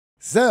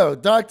So,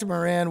 Dr.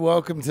 Moran,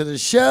 welcome to the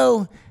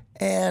show.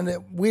 And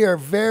we are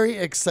very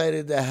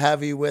excited to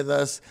have you with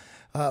us.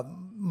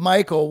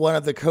 Michael, one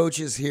of the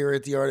coaches here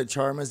at the Art of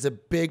Charm, is a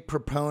big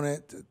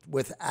proponent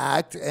with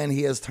ACT, and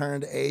he has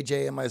turned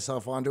AJ and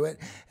myself onto it.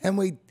 And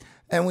we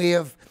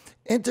have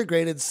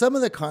integrated some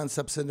of the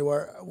concepts into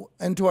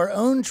our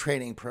own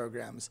training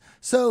programs.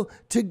 So,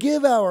 to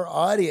give our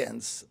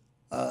audience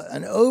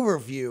an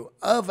overview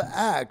of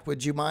ACT,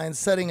 would you mind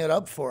setting it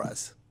up for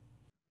us?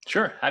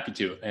 Sure, happy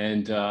to.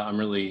 And I'm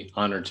really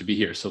honored to be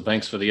here. So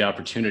thanks for the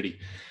opportunity.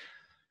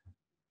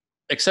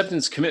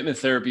 Acceptance commitment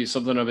therapy is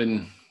something I've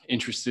been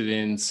interested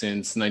in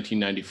since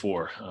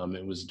 1994.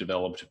 It was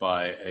developed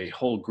by a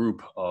whole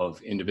group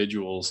of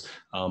individuals,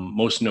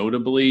 most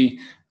notably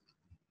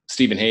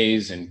Stephen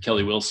Hayes and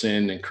Kelly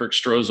Wilson and Kirk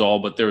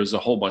Strozal, but there was a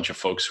whole bunch of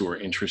folks who were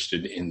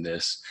interested in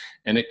this.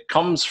 And it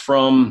comes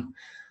from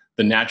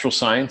the natural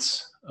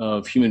science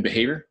of human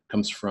behavior.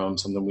 Comes from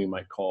something we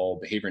might call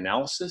behavior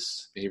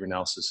analysis. Behavior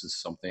analysis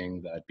is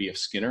something that B.F.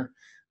 Skinner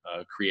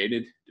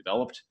created,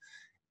 developed.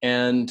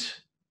 And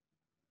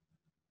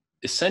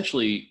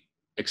essentially,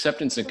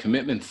 acceptance and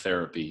commitment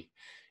therapy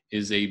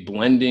is a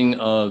blending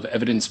of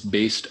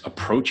evidence-based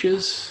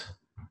approaches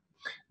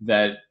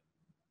that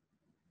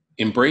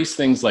embrace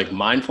things like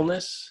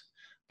mindfulness,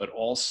 but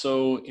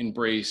also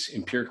embrace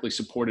empirically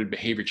supported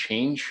behavior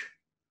change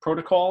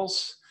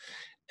protocols.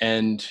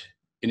 And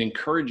it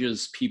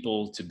encourages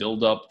people to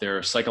build up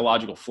their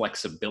psychological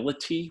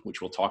flexibility,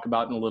 which we'll talk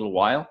about in a little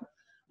while,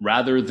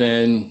 rather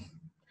than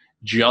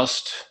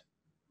just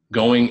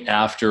going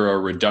after a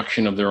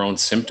reduction of their own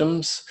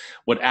symptoms.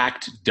 What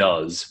ACT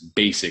does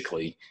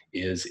basically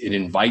is it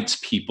invites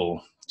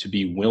people to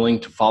be willing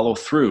to follow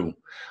through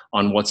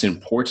on what's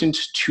important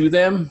to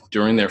them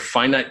during their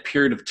finite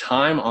period of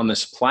time on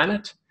this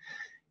planet,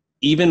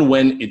 even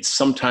when it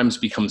sometimes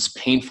becomes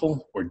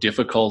painful or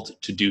difficult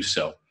to do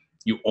so.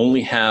 You only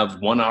have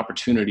one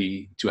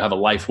opportunity to have a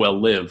life well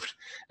lived,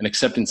 and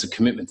acceptance and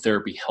commitment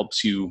therapy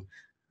helps you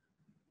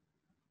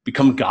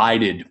become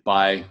guided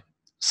by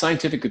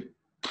scientific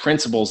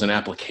principles and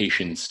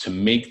applications to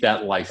make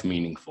that life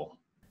meaningful.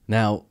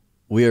 Now,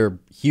 we are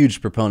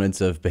huge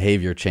proponents of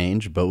behavior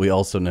change, but we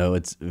also know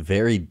it's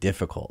very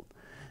difficult.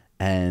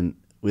 And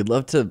we'd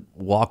love to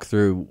walk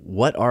through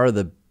what are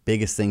the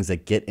biggest things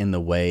that get in the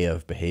way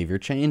of behavior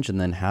change,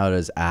 and then how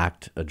does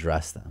ACT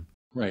address them?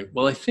 Right.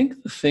 Well, I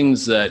think the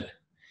things that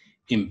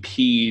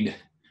impede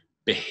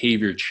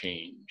behavior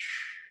change,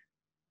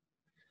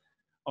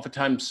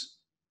 oftentimes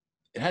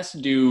it has to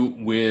do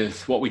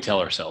with what we tell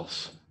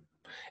ourselves.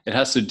 It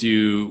has to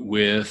do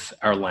with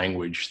our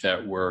language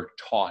that we're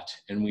taught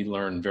and we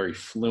learn very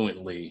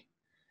fluently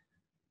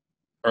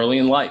early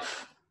in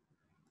life.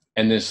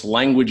 And this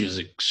language is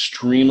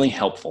extremely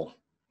helpful.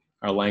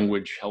 Our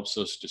language helps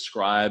us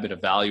describe and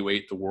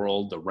evaluate the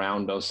world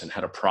around us and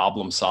how to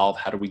problem solve.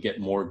 How do we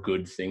get more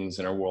good things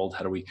in our world?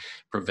 How do we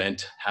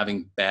prevent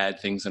having bad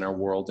things in our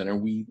world?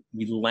 And we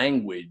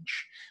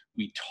language,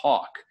 we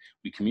talk,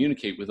 we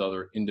communicate with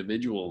other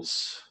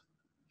individuals.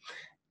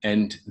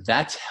 And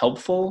that's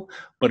helpful,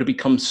 but it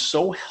becomes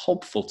so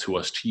helpful to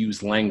us to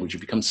use language.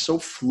 It becomes so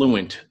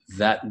fluent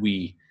that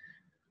we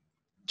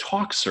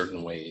talk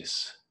certain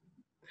ways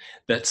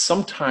that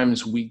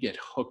sometimes we get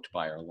hooked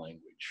by our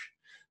language.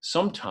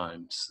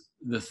 Sometimes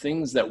the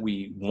things that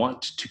we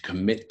want to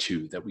commit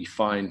to, that we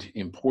find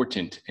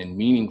important and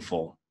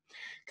meaningful,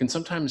 can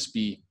sometimes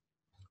be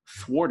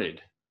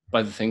thwarted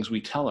by the things we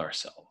tell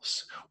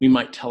ourselves. We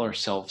might tell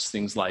ourselves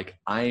things like,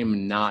 I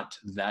am not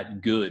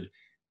that good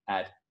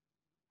at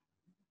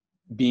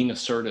being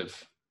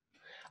assertive.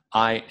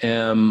 I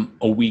am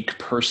a weak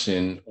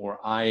person, or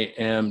I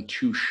am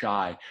too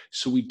shy.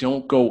 So we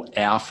don't go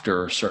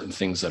after certain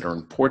things that are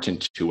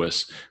important to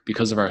us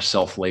because of our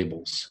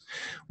self-labels.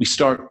 We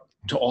start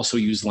to also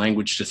use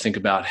language to think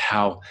about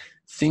how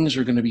things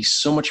are going to be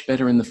so much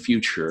better in the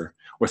future,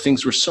 or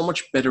things were so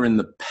much better in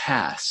the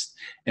past.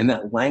 And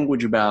that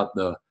language about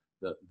the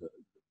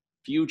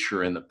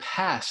future and the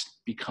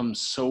past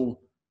becomes so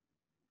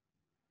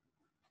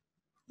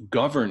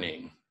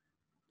governing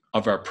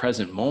of our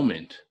present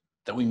moment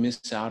that we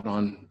miss out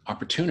on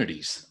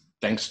opportunities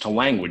thanks to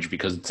language,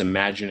 because it's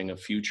imagining a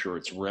future,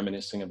 it's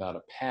reminiscing about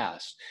a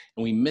past,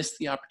 and we miss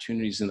the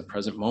opportunities in the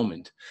present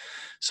moment.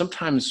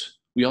 Sometimes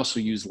we also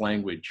use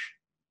language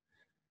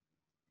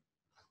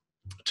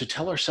to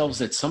tell ourselves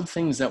that some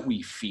things that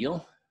we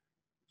feel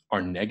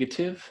are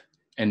negative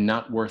and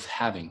not worth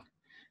having.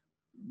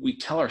 We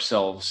tell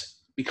ourselves,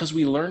 because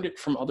we learned it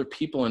from other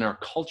people in our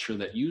culture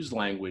that use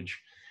language,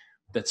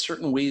 that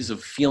certain ways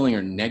of feeling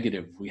are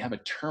negative. We have a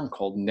term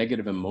called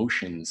negative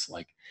emotions,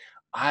 like,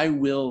 I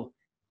will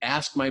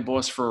ask my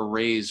boss for a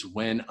raise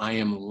when I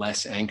am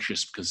less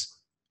anxious, because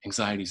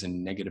anxiety is a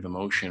negative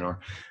emotion.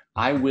 Or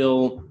I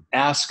will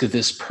ask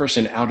this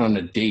person out on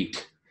a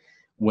date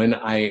when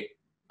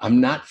I'm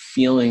not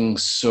feeling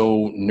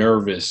so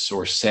nervous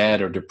or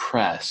sad or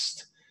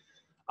depressed.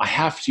 I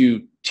have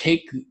to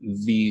take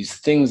these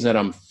things that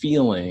I'm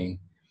feeling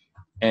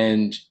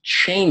and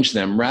change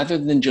them rather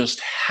than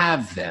just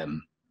have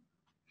them.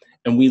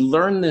 And we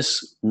learn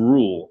this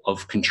rule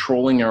of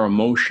controlling our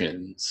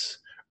emotions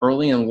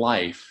early in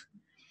life.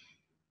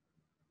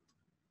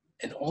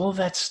 And all of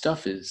that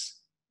stuff is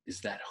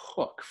that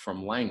hook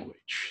from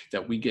language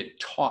that we get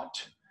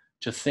taught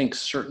to think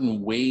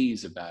certain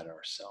ways about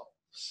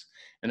ourselves.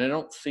 And I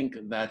don't think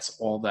that's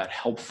all that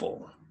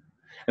helpful.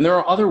 And there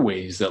are other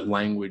ways that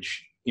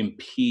language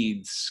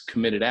impedes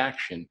committed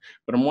action,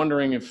 but I'm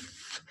wondering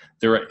if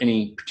there are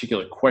any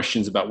particular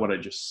questions about what I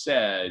just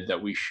said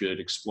that we should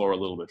explore a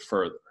little bit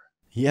further.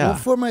 Yeah. Well,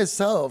 for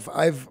myself,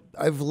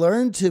 I've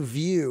learned to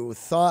view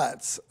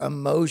thoughts,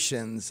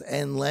 emotions,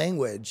 and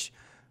language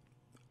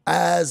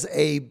as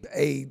a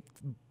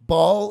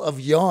ball of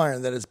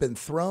yarn that has been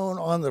thrown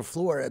on the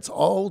floor. It's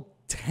all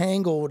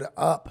tangled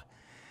up.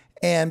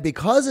 And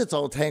because it's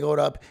all tangled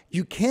up,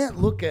 you can't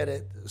look at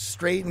it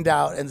straightened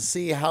out and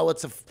see how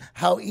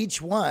how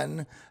each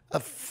one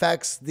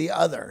affects the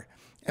other.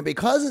 And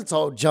because it's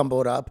all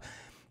jumbled up,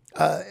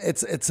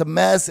 it's a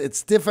mess.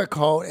 It's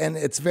difficult and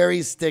it's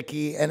very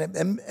sticky, and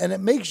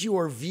it makes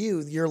your view,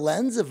 your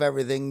lens of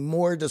everything,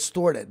 more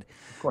distorted.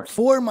 Of course.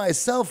 For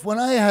myself, when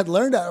I had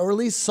learned that, or at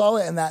least saw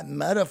it in that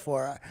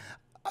metaphor,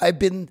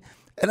 and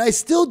I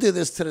still do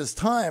this to this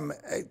time.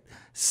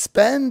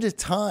 Spend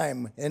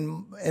time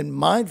in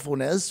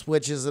mindfulness,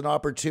 which is an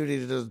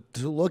opportunity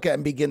to look at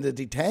and begin to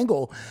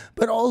detangle,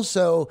 but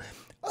also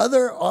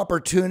other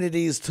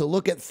opportunities to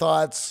look at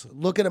thoughts,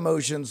 look at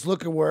emotions,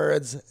 look at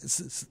words.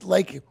 It's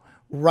like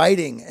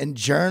writing and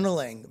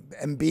journaling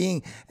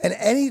and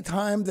any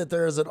time that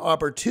there is an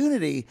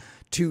opportunity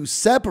to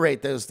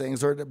separate those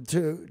things or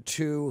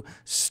to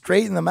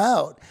straighten them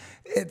out,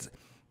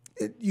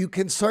 you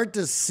can start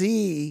to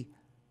see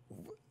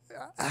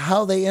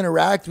how they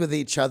interact with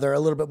each other a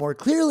little bit more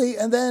clearly.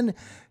 And then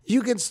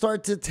you can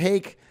start to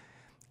take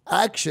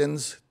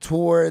actions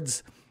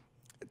towards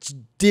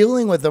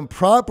dealing with them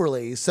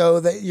properly so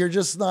that you're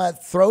just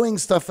not throwing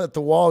stuff at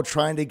the wall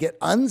trying to get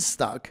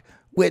unstuck,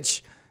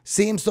 which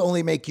seems to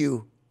only make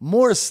you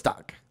more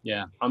stuck.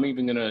 Yeah, I'm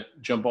even going to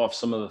jump off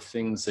some of the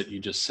things that you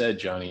just said,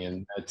 Johnny,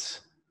 and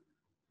that's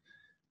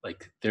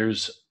like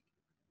there's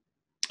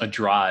a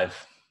drive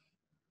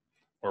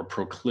or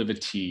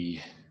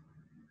proclivity,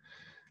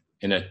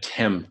 an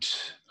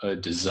attempt, a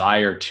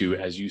desire to,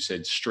 as you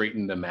said,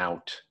 straighten them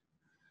out,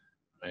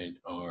 right?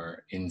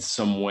 Or in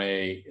some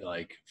way,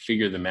 like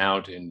figure them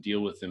out and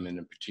deal with them in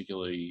a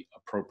particularly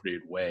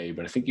appropriate way.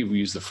 But I think you've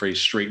used the phrase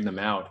straighten them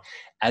out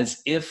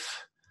as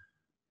if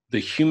the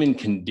human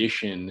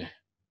condition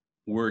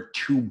were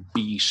to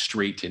be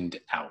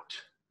straightened out,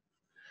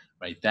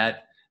 right?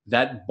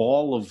 That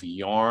ball of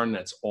yarn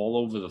that's all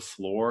over the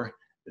floor,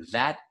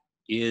 that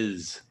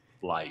is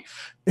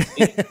life.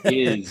 It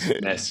is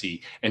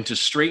messy. And to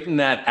straighten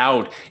that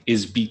out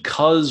is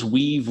because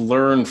we've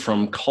learned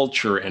from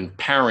culture and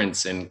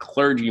parents and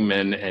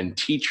clergymen and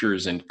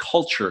teachers and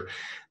culture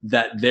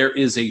that there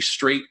is a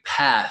straight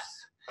path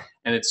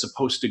and it's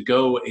supposed to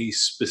go a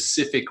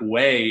specific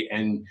way.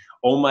 And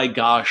oh my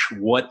gosh,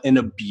 what an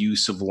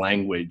abuse of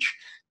language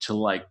to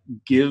like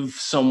give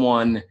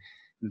someone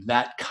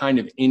that kind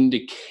of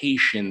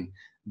indication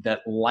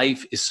that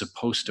life is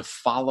supposed to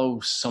follow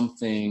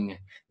something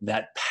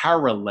that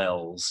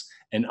parallels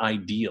an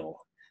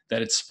ideal,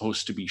 that it's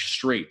supposed to be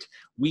straight.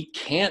 We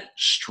can't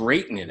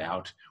straighten it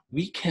out.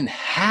 We can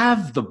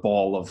have the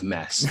ball of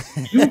mess.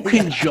 You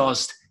can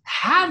just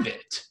have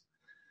it.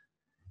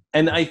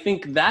 And I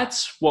think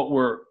that's what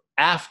we're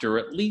after.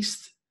 At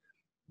least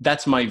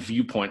that's my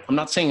viewpoint. I'm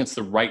not saying it's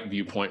the right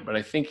viewpoint, but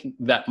I think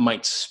that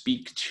might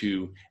speak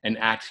to an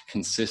act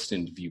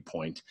consistent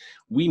viewpoint.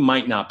 We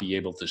might not be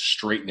able to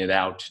straighten it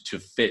out to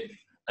fit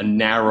a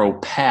narrow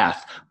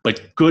path,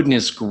 but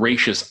goodness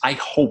gracious, I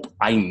hope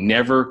I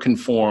never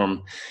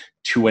conform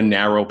to a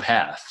narrow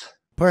path.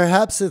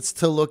 Perhaps it's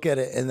to look at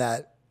it in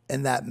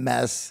that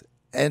mess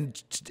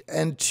and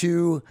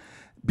to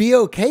be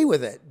okay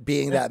with it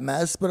being that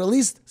mess, but at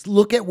least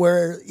look at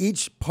where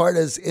each part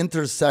is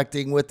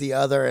intersecting with the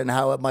other and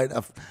how it might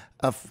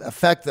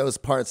affect those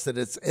parts that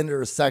it's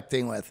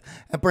intersecting with.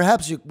 And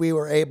perhaps we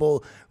were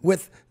able,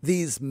 with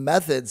these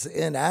methods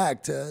in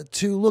ACT,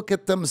 to look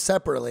at them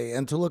separately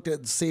and to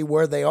see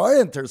where they are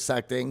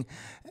intersecting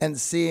and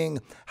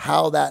seeing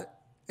how that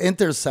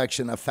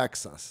intersection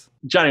affects us.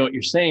 Johnny, what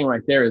you're saying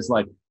right there is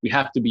like, we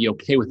have to be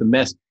okay with the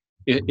mess.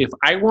 If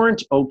I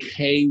weren't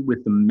okay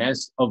with the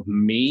mess of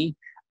me,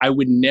 I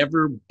would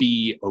never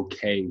be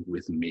okay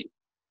with me,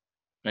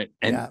 right?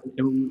 And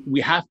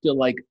we have to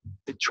like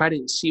try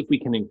to see if we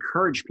can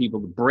encourage people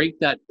to break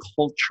that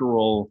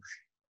cultural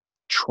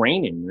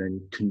training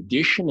and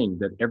conditioning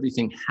that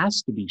everything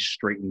has to be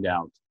straightened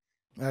out.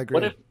 I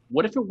agree.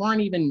 What if it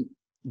weren't even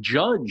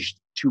judged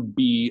to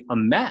be a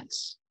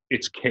mess?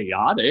 It's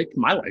chaotic.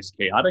 My life's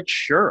chaotic.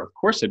 Sure, of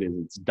course it is.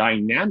 It's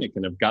dynamic,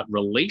 and I've got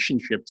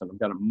relationships, and I've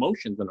got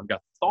emotions, and I've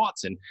got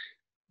thoughts and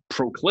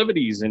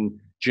proclivities and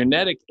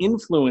genetic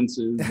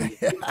influences.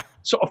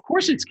 So of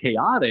course it's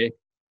chaotic,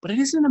 but it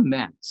isn't a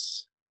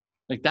mess.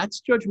 Like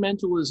that's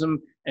judgmentalism.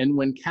 And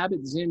when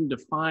Kabat-Zinn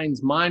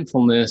defines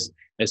mindfulness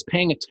as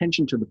paying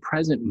attention to the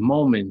present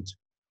moment,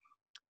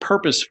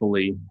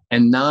 purposefully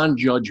and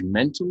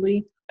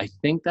non-judgmentally, I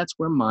think that's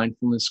where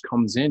mindfulness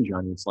comes in,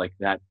 Johnny. It's like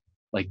that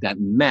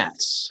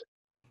mess.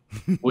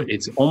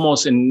 It's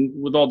almost, and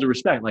with all due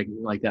respect,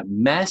 like that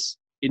mess,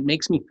 it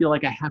makes me feel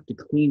like I have to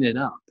clean it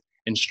up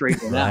and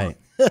straighten it out.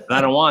 And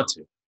I don't want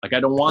to. Like, I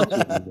don't want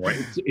to anymore.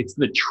 It's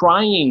the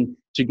trying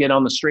to get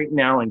on the straight and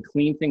narrow and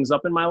clean things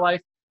up in my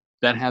life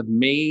that have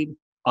made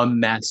a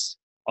mess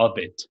of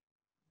it.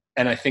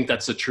 And I think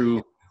that's a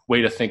true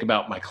way to think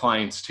about my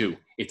clients too.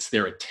 It's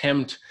their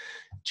attempt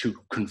to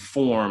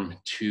conform,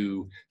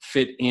 to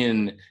fit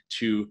in,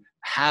 to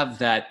have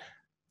that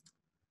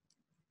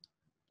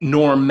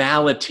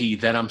normality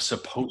that I'm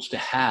supposed to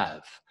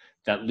have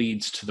that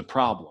leads to the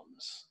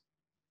problems.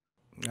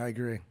 I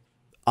agree.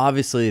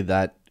 Obviously,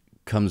 that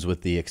comes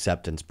with the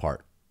acceptance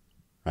part,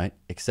 right?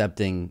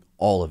 Accepting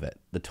all of it,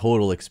 the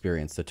total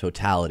experience, the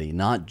totality,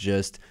 not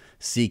just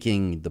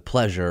seeking the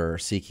pleasure or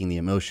seeking the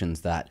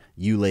emotions that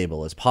you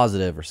label as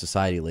positive or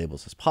society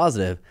labels as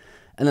positive.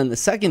 And then the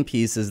second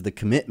piece is the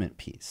commitment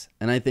piece.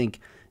 And I think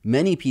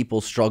many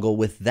people struggle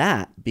with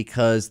that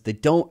because they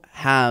don't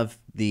have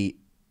the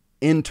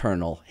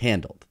internal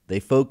handled. They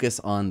focus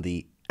on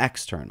the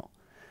external.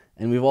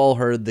 And we've all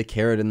heard the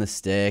carrot and the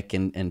stick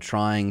and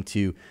trying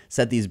to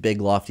set these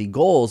big lofty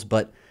goals,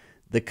 but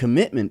the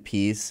commitment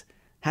piece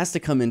has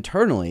to come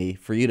internally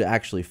for you to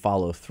actually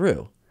follow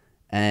through.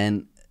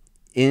 And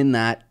in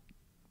that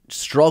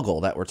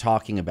struggle that we're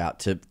talking about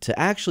to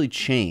actually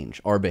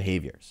change our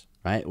behaviors,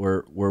 right?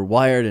 We're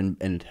wired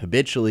and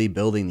habitually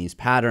building these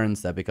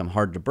patterns that become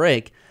hard to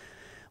break.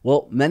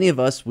 Well, many of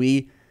us,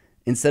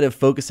 instead of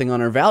focusing on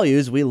our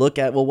values, we look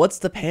at, well, what's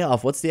the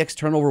payoff? What's the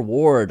external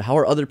reward? How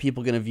are other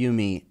people going to view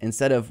me?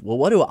 Instead of, well,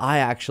 what do I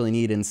actually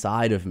need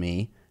inside of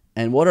me?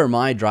 And what are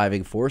my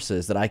driving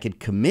forces that I could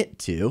commit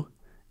to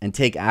and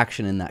take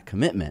action in that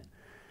commitment?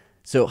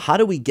 So how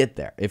do we get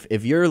there?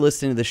 If you're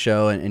listening to the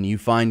show and you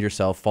find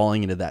yourself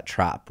falling into that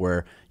trap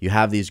where you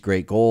have these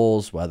great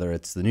goals, whether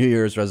it's the New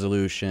Year's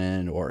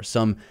resolution or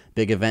some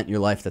big event in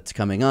your life that's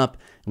coming up,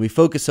 and we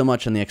focus so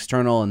much on the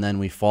external and then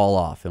we fall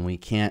off and we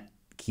can't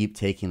keep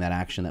taking that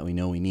action that we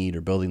know we need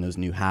or building those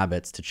new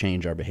habits to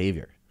change our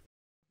behavior.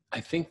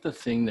 I think the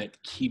thing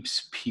that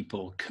keeps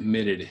people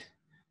committed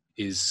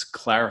is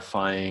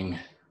clarifying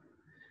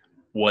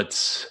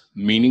what's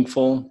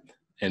meaningful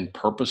and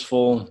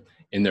purposeful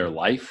in their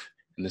life.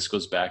 And this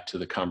goes back to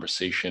the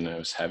conversation I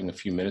was having a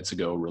few minutes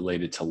ago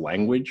related to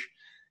language.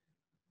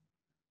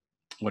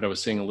 What I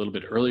was saying a little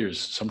bit earlier is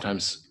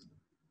sometimes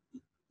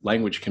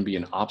language can be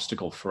an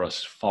obstacle for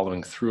us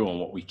following through on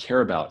what we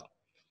care about,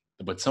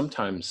 but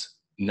sometimes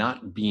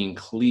not being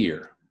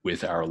clear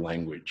with our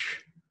language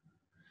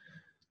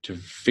to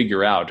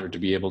figure out or to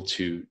be able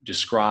to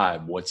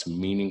describe what's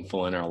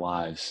meaningful in our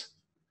lives,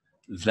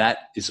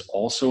 that is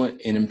also an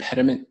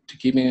impediment to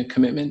keeping a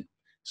commitment.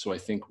 So I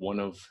think one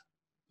of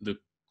the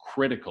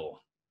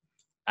critical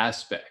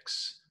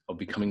aspects of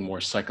becoming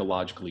more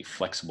psychologically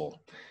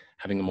flexible,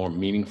 having a more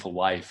meaningful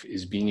life,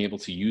 is being able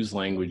to use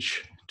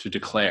language to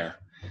declare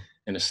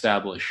and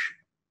establish,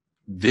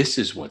 this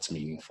is what's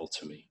meaningful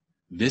to me.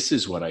 This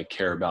is what I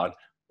care about.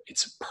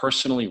 It's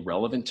personally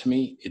relevant to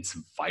me. It's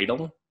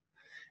vital.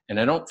 And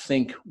I don't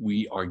think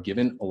we are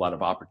given a lot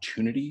of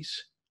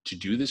opportunities to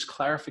do this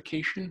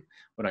clarification,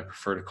 what I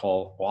prefer to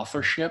call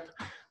authorship,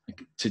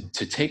 to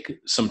take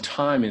some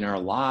time in our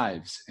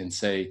lives and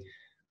say,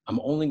 I'm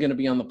only going to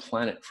be on the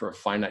planet for a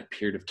finite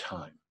period of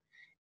time.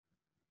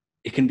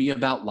 It can be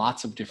about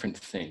lots of different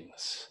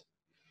things.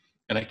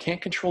 And I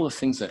can't control the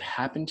things that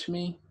happen to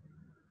me,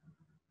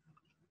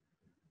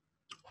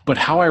 but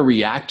how I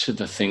react to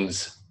the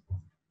things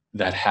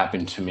that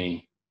happen to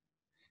me,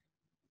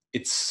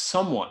 it's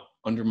somewhat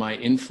under my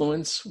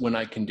influence when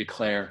I can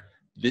declare,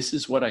 this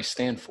is what I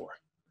stand for.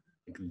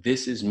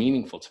 This is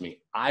meaningful to me.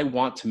 I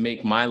want to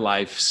make my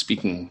life,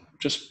 speaking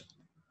just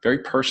very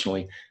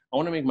personally, I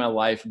want to make my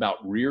life about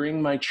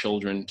rearing my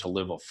children to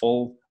live a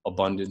full,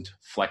 abundant,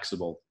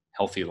 flexible,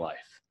 healthy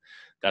life.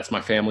 That's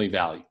my family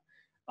value.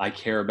 I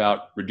care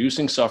about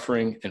reducing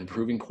suffering and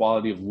improving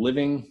quality of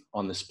living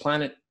on this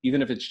planet,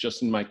 even if it's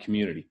just in my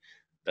community.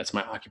 That's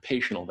my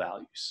occupational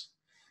values.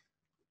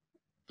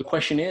 The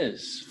question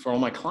is, for all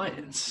my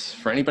clients,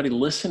 for anybody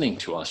listening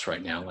to us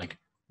right now, like,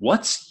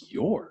 what's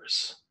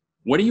yours?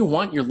 What do you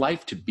want your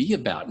life to be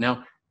about?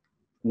 Now,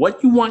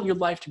 what you want your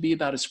life to be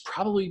about has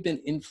probably been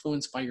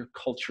influenced by your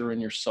culture and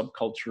your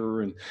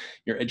subculture and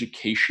your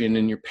education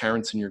and your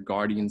parents and your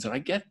guardians, and I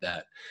get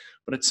that.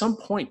 But at some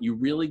point, you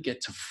really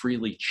get to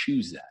freely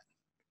choose that.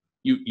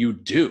 You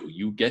do.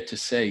 You get to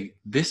say,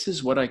 this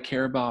is what I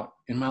care about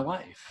in my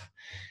life.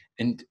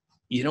 And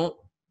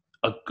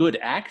a good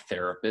ACT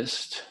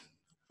therapist,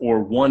 or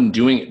one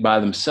doing it by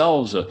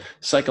themselves, a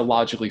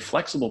psychologically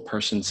flexible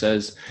person,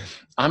 says,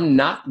 I'm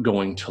not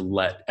going to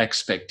let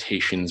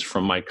expectations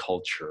from my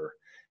culture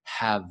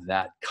have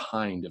that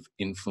kind of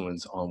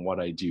influence on what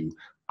I do.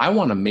 I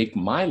want to make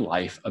my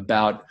life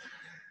about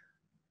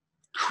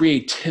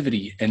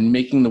creativity and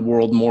making the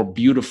world more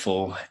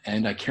beautiful,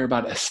 and I care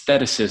about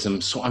aestheticism.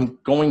 So I'm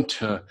going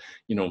to,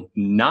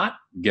 not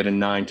get a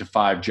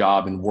 9-to-5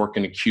 job and work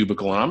in a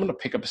cubicle, and I'm going to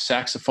pick up a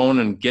saxophone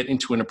and get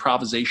into an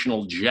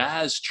improvisational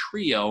jazz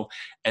trio,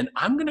 and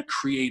I'm going to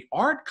create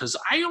art because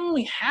I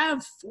only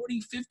have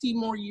 40, 50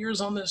 more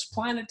years on this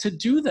planet to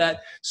do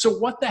that. So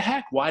what the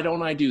heck? Why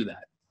don't I do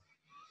that?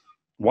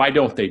 Why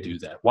don't they do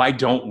that? Why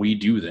don't we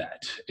do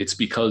that? It's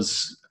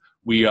because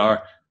we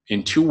are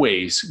in two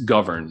ways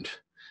governed.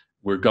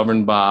 We're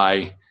governed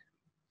by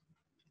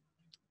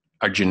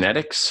our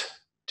genetics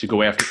to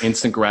go after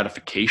instant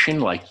gratification.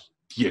 Like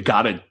you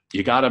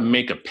gotta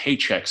make a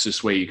paycheck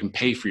this way you can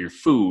pay for your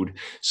food.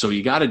 So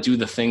you gotta do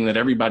the thing that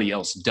everybody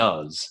else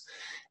does.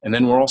 And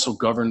then we're also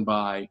governed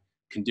by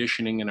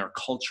conditioning in our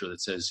culture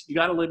that says, you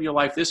gotta live your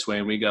life this way.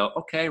 And we go,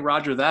 okay,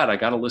 roger that. I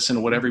gotta listen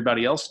to what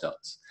everybody else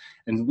does.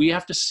 And we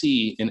have to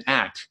see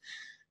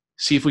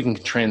if we can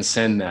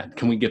transcend that.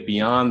 Can we get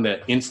beyond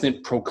the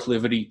instant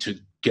proclivity to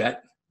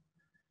get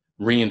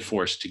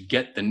reinforced, to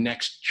get the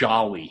next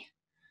jolly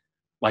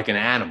like an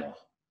animal?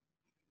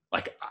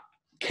 Like,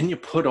 can you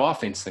put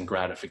off instant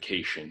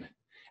gratification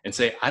and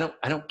say, I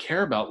don't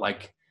care about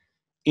like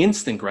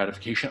instant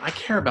gratification. I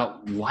care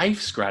about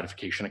life's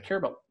gratification. I care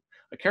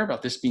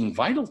about this being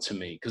vital to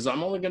me because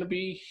I'm only going to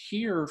be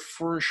here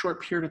for a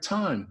short period of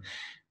time.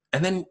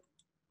 And then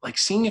like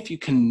seeing if you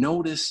can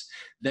notice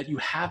that you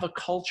have a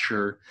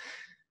culture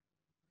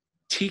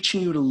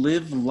teaching you to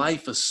live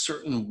life a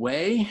certain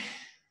way,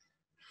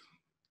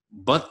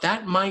 but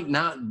that might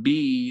not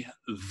be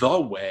the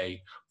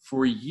way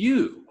for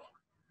you.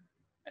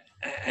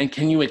 And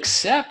can you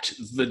accept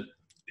the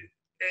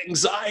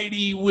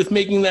anxiety with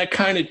making that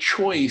kind of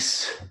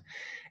choice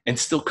and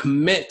still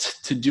commit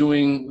to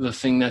doing the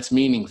thing that's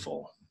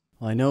meaningful?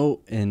 Well, I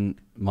know in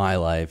my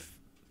life,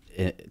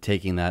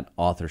 taking that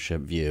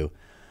authorship view,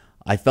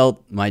 I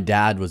felt my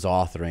dad was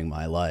authoring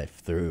my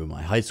life through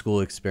my high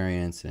school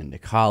experience and into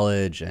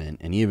college and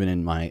even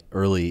in my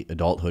early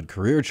adulthood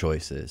career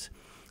choices.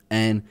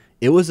 And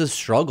it was a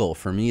struggle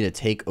for me to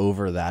take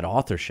over that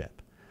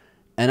authorship.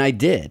 And I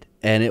did.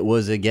 And it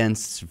was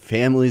against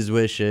family's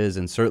wishes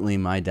and certainly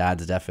my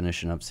dad's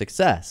definition of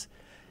success.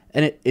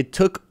 And it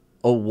took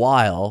a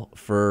while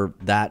for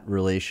that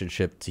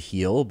relationship to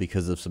heal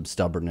because of some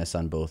stubbornness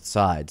on both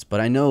sides.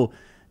 But I know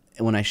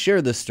when I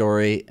share this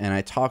story and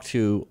I talk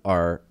to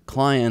our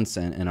clients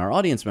and our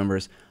audience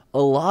members,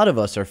 a lot of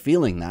us are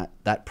feeling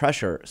that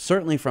pressure,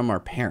 certainly from our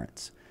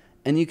parents.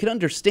 And you can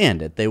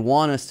understand it. They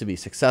want us to be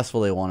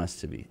successful, they want us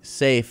to be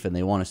safe, and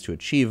they want us to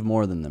achieve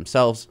more than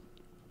themselves.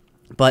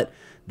 But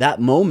that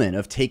moment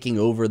of taking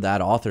over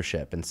that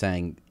authorship and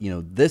saying,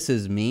 this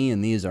is me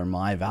and these are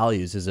my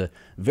values is a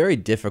very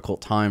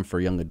difficult time for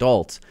young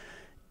adults.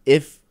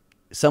 If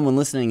someone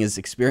listening is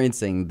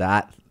experiencing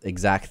that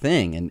exact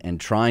thing and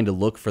trying to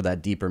look for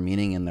that deeper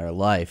meaning in their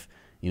life,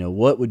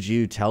 what would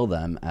you tell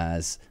them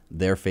as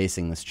they're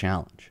facing this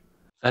challenge?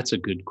 That's a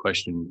good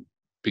question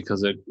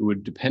because it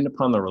would depend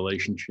upon the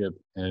relationship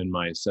and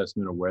my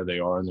assessment of where they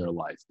are in their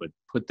life. But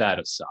put that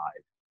aside,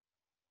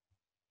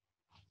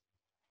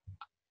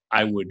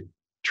 I would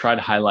try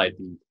to highlight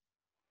the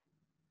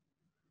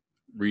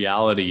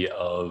reality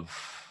of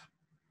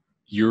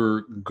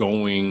you're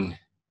going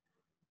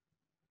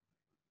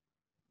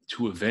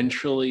to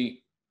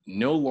eventually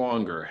no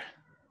longer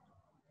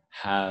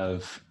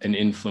have an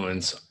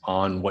influence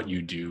on what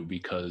you do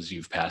because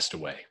you've passed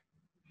away.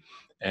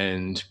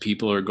 And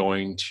people are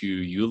going to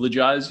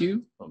eulogize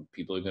you.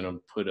 People are going to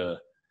put a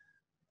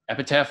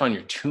epitaph on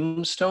your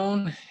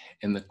tombstone.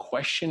 And the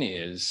question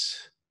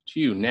is to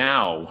you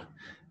now,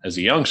 as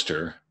a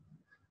youngster,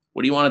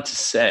 what do you want it to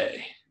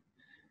say?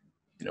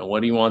 What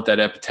do you want that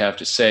epitaph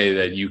to say?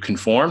 That you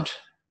conformed?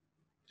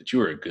 That you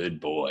were a good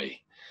boy?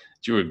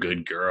 That you were a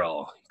good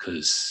girl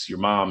because your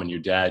mom and your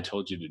dad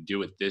told you to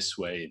do it this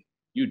way?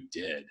 You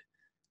did.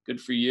 Good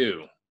for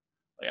you.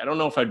 I don't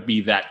know if I'd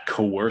be that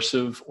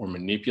coercive or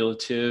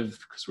manipulative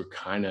because we're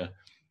kind of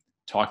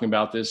talking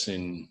about this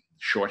in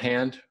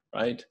shorthand,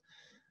 right?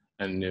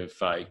 And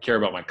if I care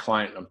about my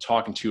client I'm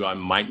talking to, I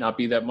might not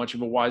be that much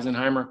of a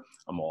Weisenheimer.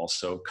 I'm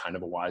also kind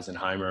of a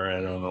Weisenheimer,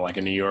 and I'm like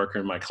a New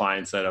Yorker. My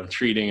clients that I'm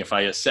treating, if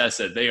I assess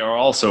that they are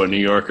also a New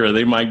Yorker,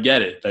 they might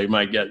get it. They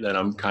might get that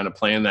I'm kind of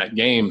playing that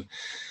game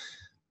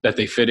that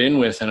they fit in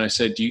with. And I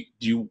said, do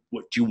you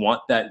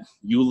want that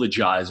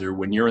eulogizer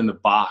when you're in the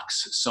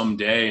box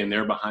someday and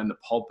they're behind the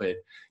pulpit?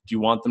 Do you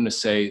want them to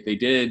say they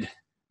did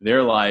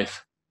their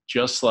life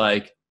just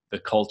like the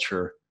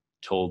culture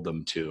told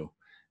them to?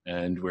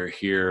 And we're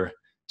here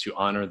to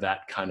honor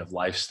that kind of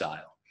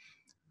lifestyle.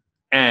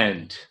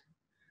 And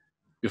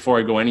before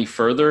I go any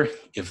further,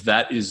 if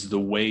that is the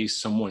way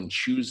someone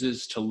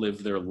chooses to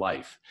live their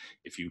life,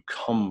 if you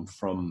come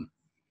from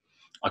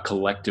a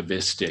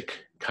collectivistic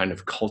kind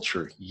of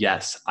culture,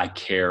 yes, I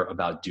care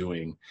about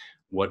doing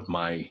what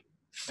my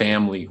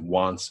family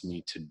wants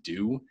me to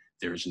do.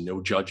 There's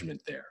no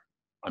judgment there.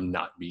 I'm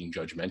not being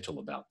judgmental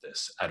about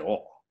this at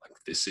all. Like,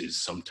 this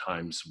is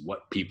sometimes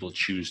what people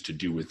choose to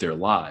do with their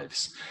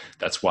lives.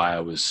 That's why I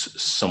was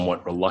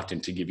somewhat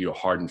reluctant to give you a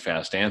hard and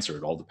fast answer.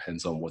 It all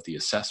depends on what the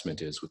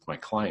assessment is with my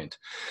client.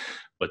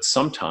 But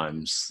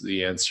sometimes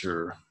the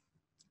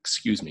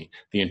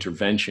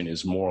intervention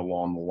is more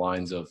along the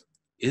lines of,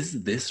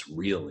 is this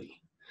really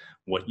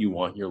what you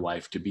want your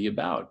life to be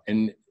about?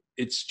 And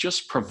it's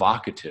just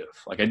provocative.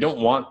 Like, I don't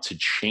want to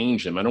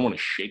change them. I don't want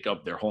to shake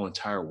up their whole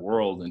entire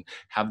world and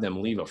have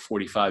them leave a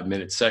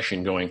 45-minute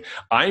session going,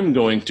 I'm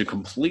going to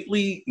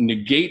completely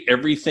negate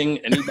everything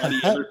anybody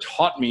ever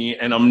taught me,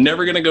 and I'm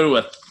never going to go to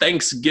a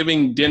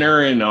Thanksgiving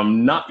dinner, and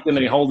I'm not going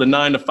to hold a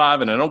 9 to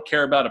 5, and I don't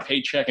care about a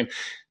paycheck. And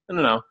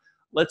no.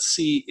 Let's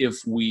see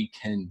if we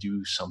can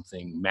do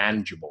something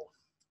manageable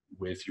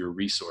with your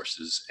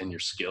resources and your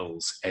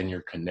skills and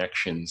your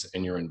connections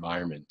and your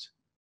environment.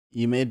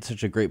 You made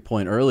such a great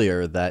point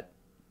earlier that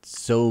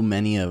so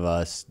many of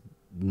us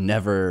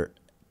never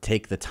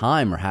take the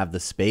time or have the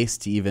space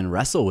to even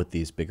wrestle with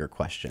these bigger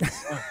questions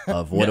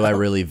of what do I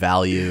really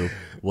value?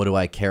 What do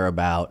I care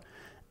about?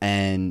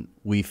 And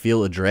we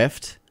feel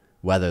adrift,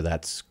 whether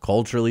that's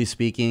culturally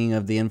speaking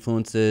of the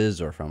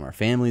influences or from our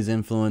family's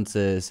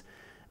influences.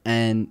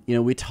 And,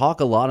 we talk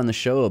a lot on the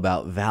show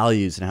about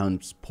values and how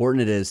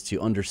important it is to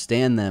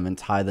understand them and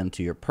tie them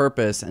to your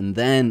purpose. And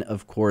then,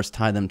 of course,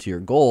 tie them to your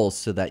goals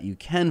so that you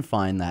can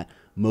find that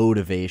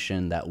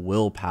motivation, that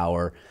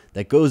willpower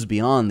that goes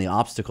beyond the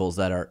obstacles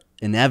that are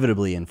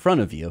inevitably in front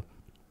of you.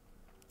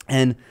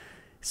 And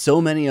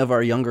so many of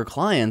our younger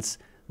clients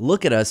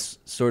look at us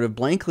sort of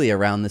blankly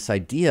around this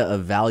idea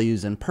of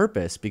values and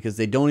purpose because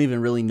they don't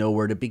even really know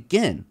where to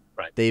begin.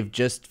 Right. They've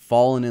just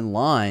fallen in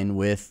line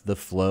with the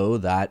flow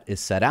that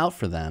is set out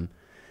for them.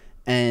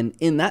 And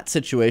in that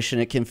situation,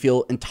 it can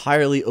feel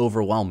entirely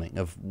overwhelming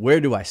of where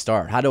do I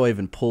start? How do I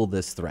even pull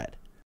this thread?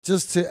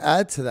 Just to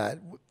add to that,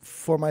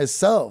 for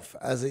myself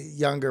as a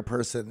younger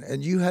person,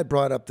 and you had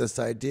brought up this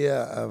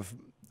idea of,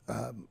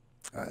 I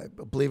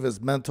believe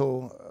is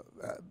mental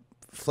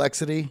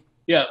flexity.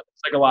 Yeah,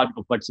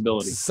 psychological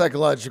flexibility.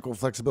 Psychological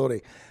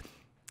flexibility.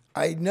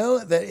 I know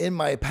that in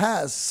my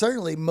past,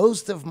 certainly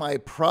most of my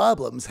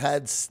problems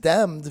had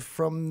stemmed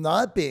from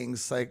not having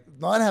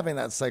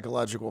that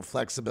psychological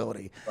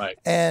flexibility, right,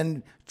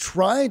 and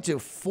trying to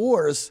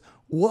force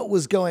what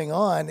was going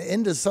on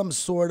into some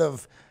sort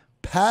of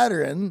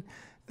pattern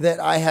that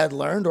I had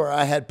learned or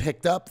I had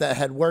picked up that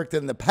had worked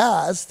in the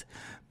past,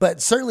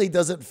 but certainly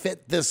doesn't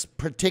fit this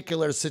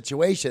particular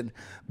situation.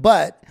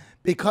 But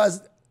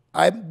because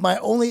my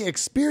only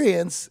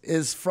experience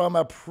is from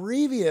a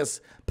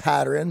previous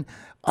pattern,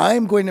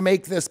 I'm going to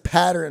make this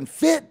pattern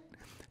fit,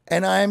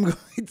 and I'm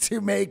going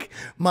to make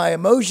my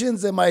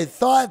emotions and my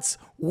thoughts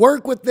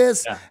work with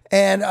this,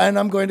 and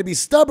I'm going to be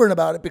stubborn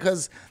about it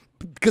because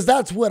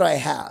that's what I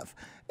have.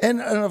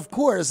 And of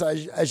course,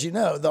 as you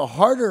know, the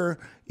harder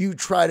you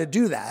try to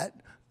do that,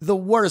 the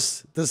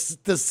worse the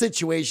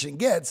situation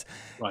gets.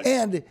 Right.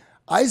 And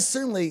I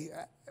certainly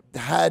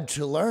had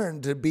to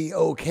learn to be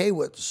okay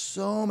with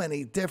so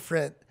many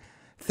different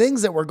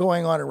things that were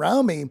going on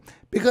around me,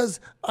 because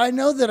I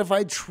know that if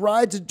I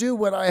tried to do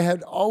what I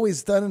had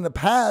always done in the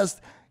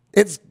past,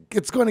 it's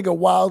going to go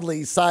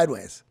wildly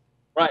sideways.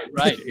 Right.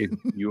 If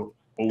you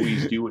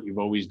always do what you've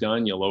always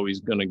done, you're always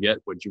going to get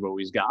what you've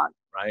always got,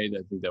 right?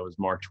 I think that was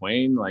Mark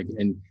Twain.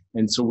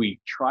 And so we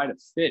try to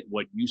fit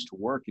what used to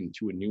work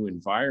into a new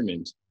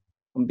environment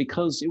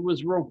because it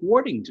was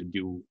rewarding to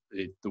do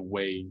it the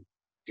way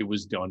it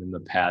was done in the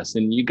past.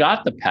 And you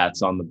got the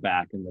pats on the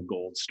back and the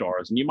gold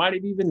stars, and you might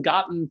have even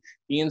gotten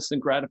the instant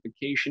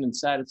gratification and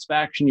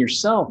satisfaction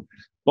yourself.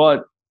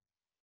 But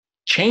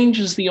change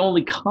is the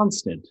only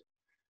constant.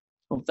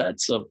 Well,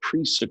 that's a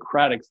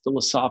pre-Socratic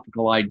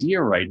philosophical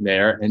idea right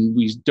there. And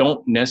we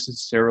don't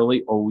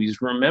necessarily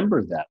always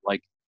remember that.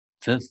 Like,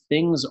 the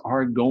things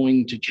are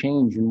going to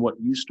change, and what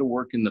used to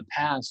work in the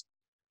past,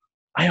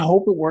 I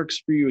hope it works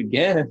for you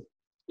again.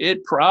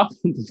 It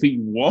probably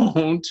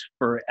won't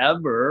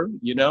forever,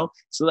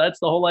 So that's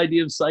the whole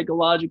idea of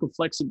psychological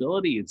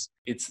flexibility.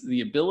 It's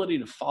the ability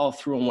to follow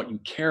through on what you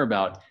care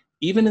about,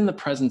 even in the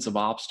presence of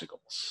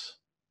obstacles.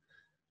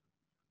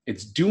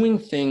 It's doing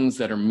things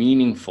that are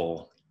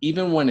meaningful,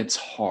 even when it's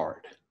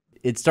hard.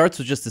 It starts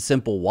with just a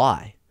simple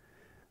why.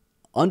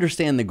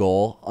 Understand the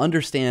goal,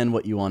 understand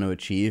what you want to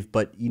achieve,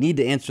 but you need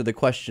to answer the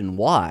question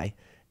why.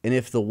 And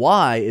if the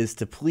why is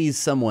to please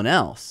someone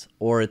else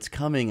or it's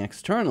coming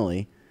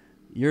externally,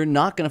 you're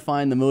not going to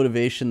find the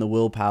motivation, the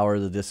willpower,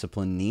 the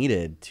discipline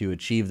needed to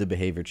achieve the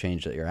behavior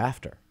change that you're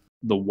after.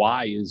 The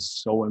why is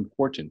so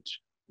important.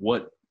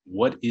 What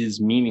is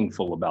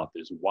meaningful about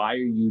this? Why are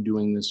you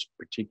doing this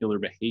particular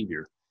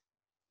behavior?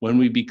 When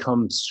we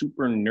become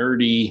super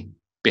nerdy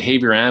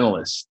behavior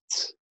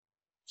analysts,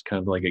 it's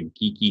kind of like a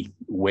geeky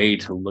way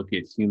to look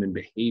at human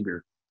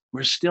behavior.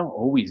 We're still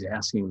always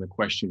asking the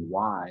question,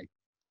 why?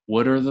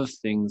 What are the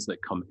things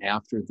that come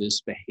after this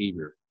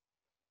behavior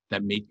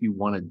that make you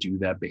want to do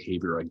that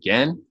behavior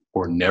again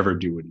or never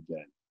do it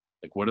again?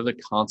 Like, what are the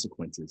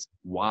consequences?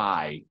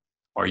 Why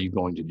are you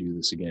going to do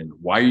this again?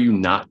 Why are you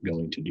not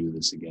going to do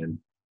this again?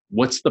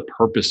 What's the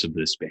purpose of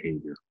this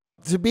behavior?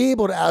 To be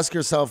able to ask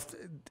yourself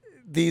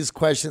these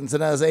questions,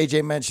 and as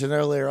AJ mentioned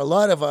earlier, a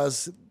lot of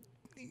us,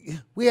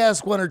 we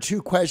ask one or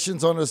two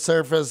questions on the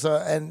surface,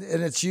 and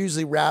it's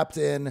usually wrapped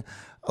in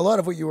a lot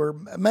of what you were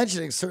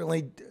mentioning.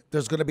 Certainly,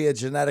 there's going to be a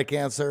genetic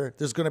answer.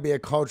 There's going to be a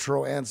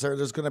cultural answer.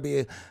 There's going to be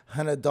a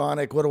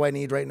hedonic, what do I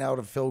need right now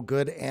to feel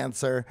good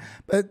answer.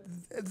 But,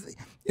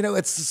 you know,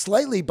 it's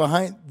slightly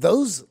behind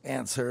those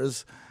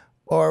answers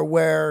are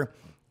where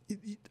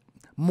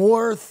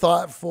more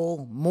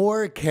thoughtful,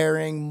 more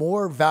caring,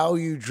 more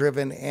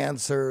value-driven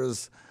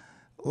answers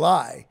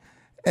lie.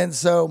 And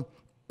so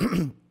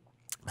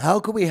how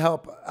can we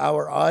help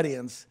our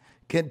audience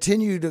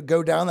continue to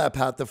go down that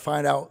path to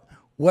find out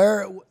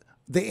where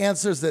the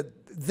answers that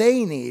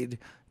they need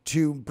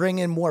to bring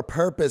in more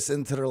purpose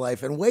into their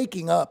life and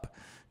waking up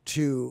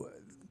to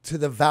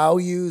the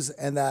values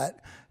and that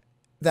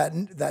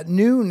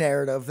new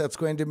narrative that's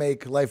going to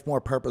make life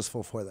more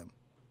purposeful for them?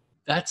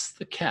 That's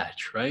the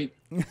catch, right?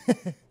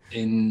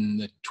 In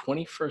the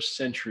 21st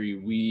century,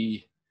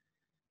 we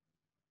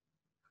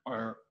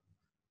are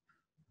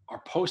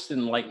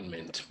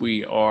post-enlightenment.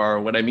 We are,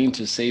 what I mean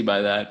to say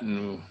by that,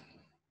 and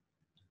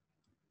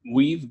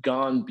we've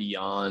gone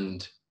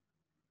beyond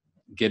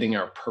getting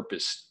our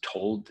purpose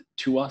told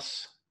to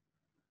us.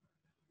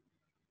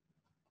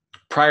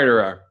 Prior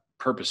to our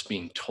purpose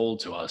being told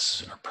to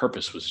us, our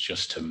purpose was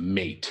just to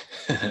mate,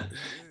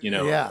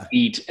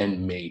 eat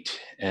and mate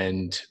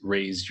and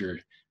raise your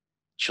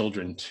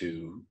children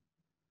to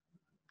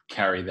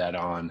carry that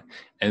on.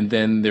 And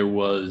then there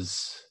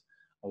was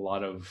a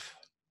lot of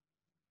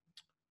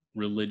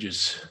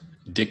religious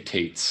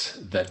dictates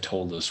that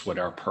told us what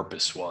our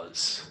purpose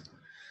was.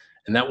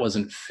 And that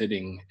wasn't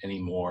fitting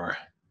anymore.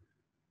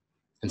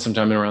 And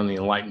sometime around the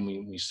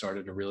Enlightenment, we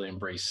started to really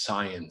embrace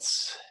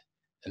science.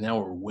 And now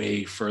we're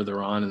way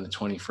further on in the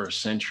 21st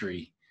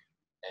century.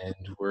 And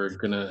we're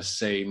going to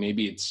say,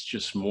 maybe it's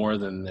just more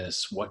than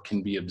this. What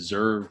can be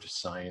observed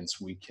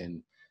science? We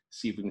can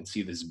see if we can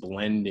see this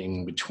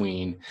blending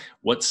between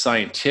what's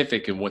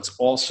scientific and what's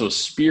also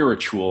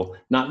spiritual,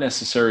 not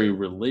necessarily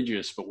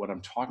religious, but what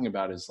I'm talking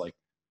about is like,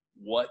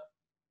 what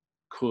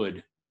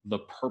could the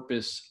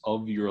purpose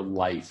of your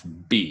life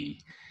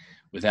be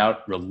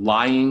without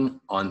relying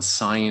on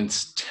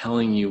science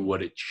telling you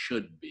what it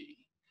should be?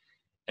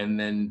 And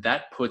then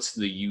that puts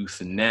the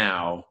youth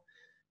now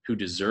who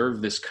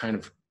deserve this kind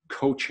of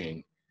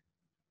coaching.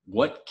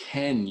 What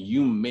can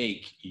you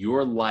make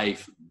your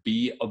life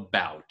be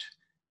about?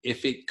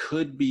 If it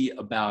could be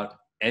about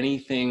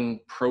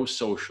anything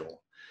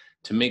pro-social,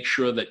 to make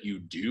sure that you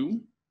do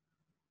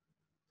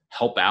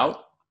help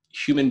out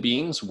human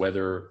beings,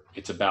 whether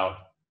it's about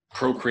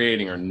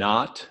procreating or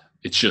not.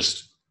 It's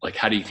just like,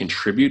 how do you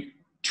contribute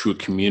to a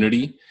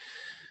community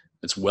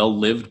that's well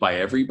lived by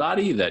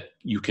everybody, that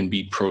you can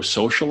be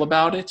pro-social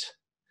about it,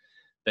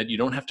 that you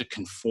don't have to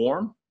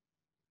conform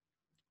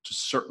to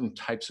certain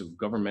types of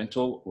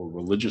governmental or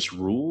religious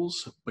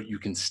rules, but you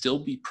can still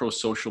be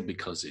pro-social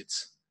because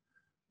it's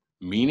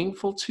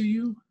meaningful to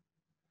you.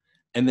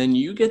 And then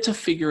you get to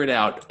figure it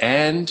out.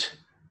 And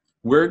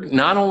we're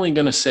not only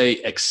going to say,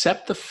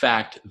 accept the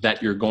fact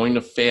that you're going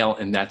to fail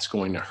and that's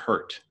going to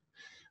hurt.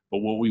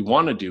 But what we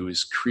want to do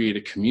is create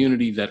a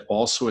community that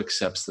also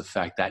accepts the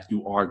fact that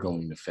you are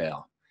going to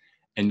fail,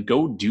 and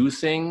go do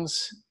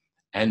things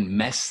and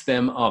mess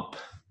them up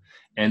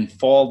and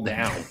fall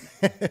down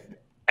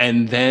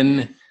and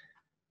then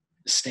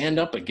stand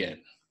up again.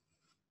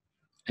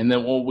 And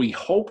then what we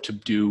hope to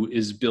do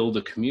is build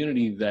a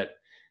community that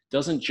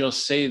doesn't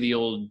just say the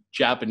old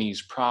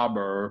Japanese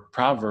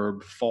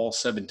proverb, fall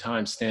 7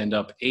 times, stand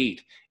up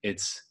 8.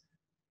 It's,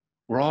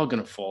 we're all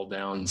going to fall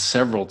down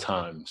several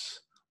times.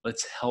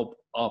 Let's help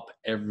up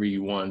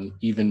everyone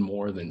even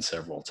more than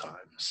several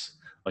times.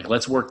 Like,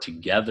 let's work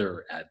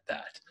together at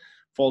that.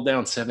 Fall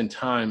down 7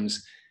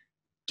 times.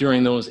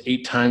 During those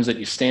 8 times that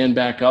you stand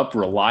back up,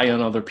 rely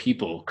on other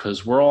people,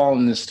 because we're all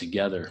in this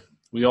together.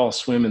 We all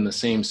swim in the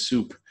same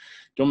soup.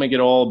 Don't make it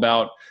all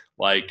about,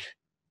 like,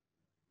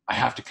 I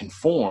have to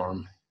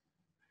conform.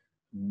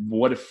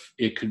 What if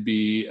it could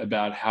be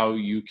about how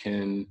you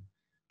can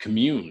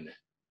commune,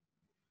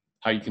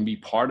 how you can be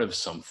part of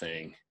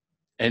something?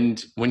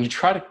 And when you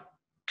try to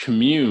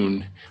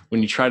commune,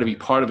 when you try to be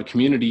part of a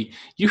community,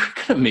 you're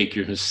going to make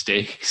your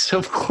mistakes.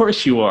 Of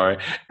course you are.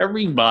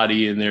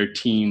 Everybody in their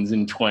teens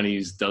and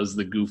 20s does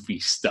the goofy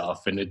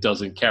stuff and it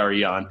doesn't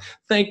carry on.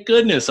 Thank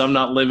goodness I'm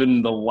not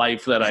living the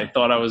life that I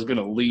thought I was going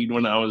to lead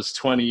when I was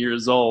 20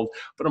 years old.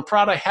 But I'm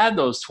proud I had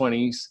those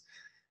 20s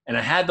and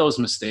I had those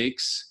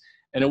mistakes,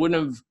 and I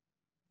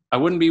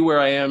wouldn't be where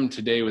I am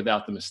today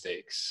without the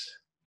mistakes.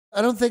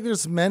 I don't think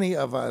there's many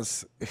of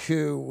us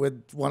who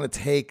would want to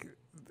take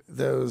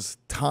those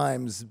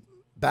times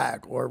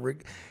back, or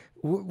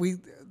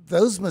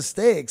those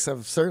mistakes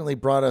have certainly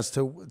brought us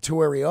to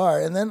where we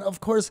are. And then, of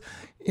course,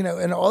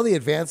 and all the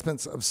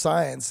advancements of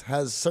science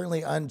has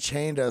certainly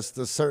unchained us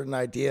to certain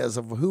ideas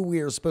of who we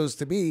are supposed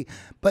to be.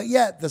 But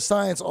yet the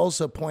science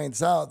also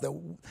points out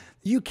that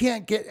you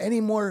can't get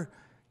any more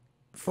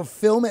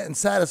fulfillment and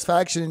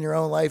satisfaction in your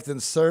own life than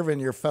serving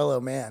your fellow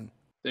man.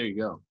 There you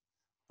go.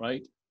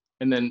 Right?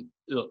 And then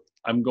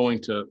I'm going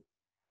to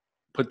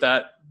put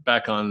that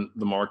back on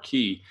the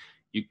marquee.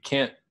 You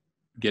can't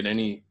get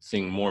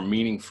anything more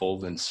meaningful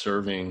than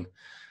serving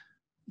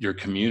your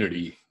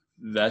community.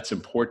 That's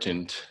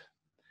important.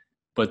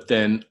 But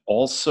then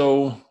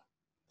also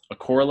a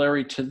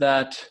corollary to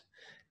that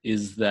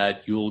is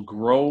that you'll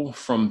grow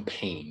from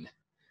pain.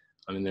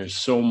 I mean, there's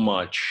so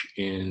much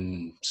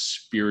in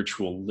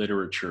spiritual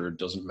literature, it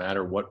doesn't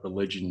matter what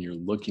religion you're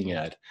looking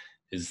at,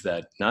 is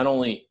that not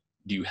only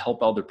do you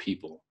help other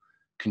people,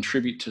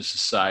 contribute to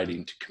society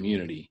and to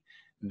community,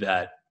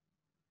 that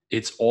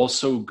it's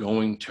also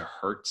going to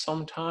hurt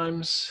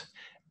sometimes.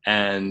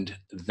 And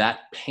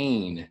that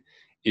pain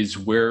is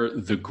where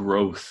the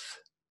growth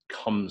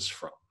comes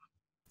from.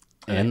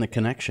 And the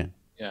connection.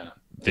 Yeah,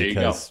 there you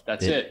go.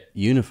 That's it.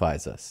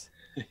 Unifies us.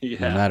 Yeah.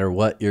 No matter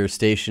what your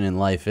station in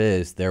life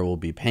is, there will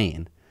be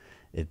pain.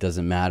 It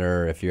doesn't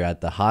matter if you're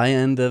at the high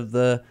end of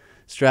the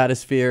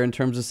stratosphere in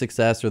terms of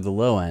success or the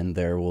low end,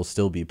 there will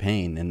still be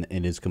pain, and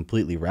it is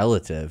completely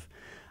relative.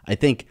 I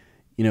think,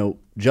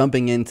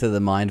 jumping into the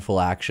mindful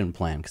action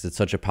plan, because it's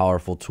such a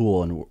powerful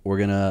tool, and we're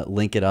going to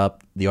link it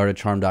up,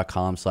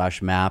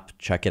 theartofcharm.com/map.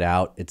 Check it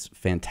out. It's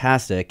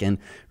fantastic. And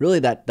really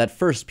that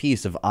first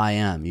piece of I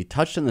am, you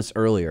touched on this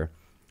earlier.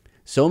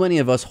 So many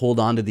of us hold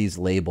on to these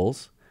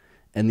labels,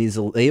 and these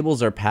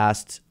labels are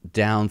passed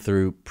down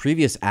through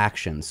previous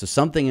actions. So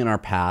something in our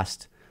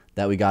past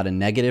that we got a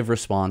negative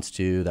response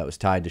to that was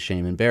tied to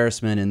shame,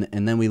 embarrassment,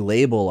 and then we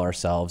label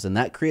ourselves, and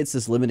that creates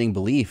this limiting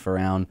belief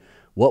around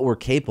what we're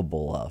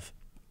capable of.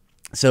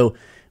 So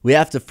we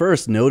have to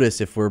first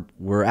notice if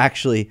we're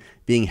actually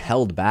being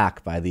held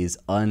back by these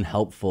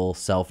unhelpful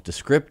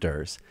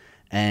self-descriptors.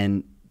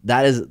 And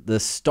that is the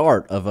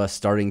start of us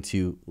starting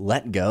to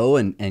let go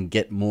and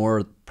get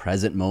more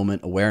present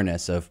moment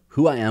awareness of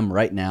who I am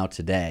right now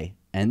today,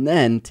 and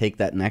then take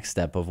that next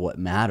step of what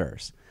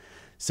matters.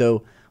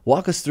 So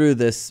walk us through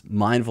this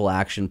mindful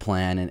action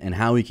plan and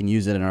how we can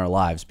use it in our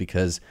lives,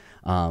 because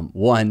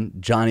one,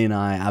 Johnny and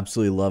I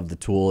absolutely love the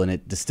tool, and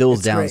it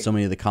distills down so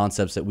many of the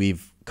concepts that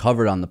we've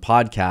covered on the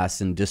podcast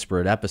in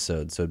disparate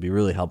episodes. So it'd be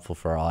really helpful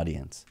for our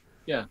audience.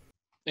 Yeah.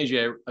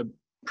 AJ, I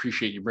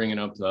appreciate you bringing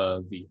up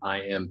the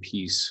I am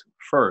piece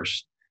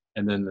first,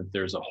 and then that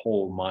there's a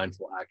whole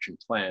mindful action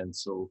plan.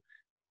 So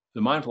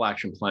the mindful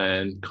action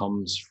plan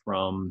comes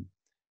from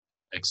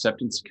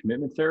acceptance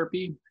commitment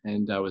therapy.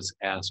 And I was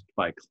asked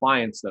by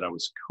clients that I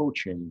was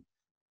coaching,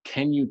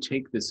 can you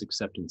take this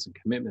acceptance and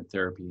commitment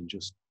therapy and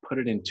just put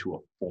it into a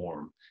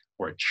form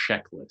or a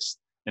checklist?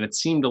 And it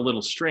seemed a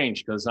little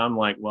strange because I'm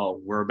like,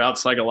 well, we're about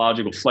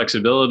psychological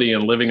flexibility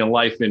and living a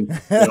life in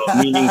a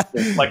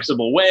meaningful,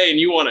 flexible way. And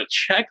you want a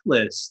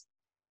checklist.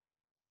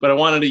 But I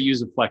wanted to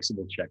use a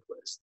flexible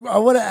checklist. I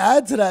want to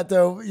add to that,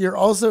 though, you're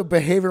also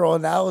behavioral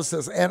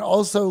analysis and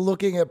also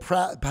looking at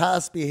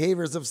past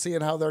behaviors of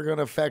seeing how they're going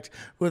to affect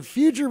with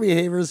future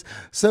behaviors.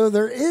 So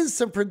there is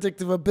some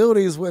predictive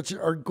abilities which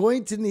are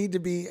going to need to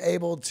be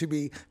able to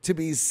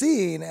be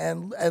seen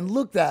and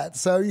looked at.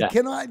 So you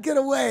cannot get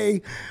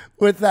away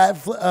with that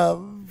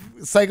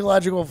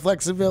psychological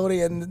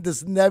flexibility and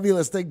this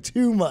nebulous thing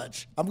too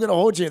much. I'm going to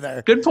hold you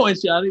there. Good point,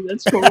 Johnny.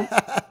 That's cool.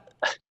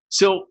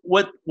 So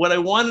what I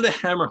wanted to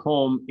hammer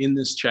home in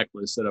this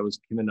checklist that I was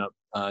giving up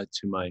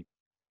to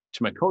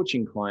my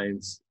coaching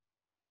clients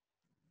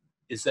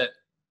is that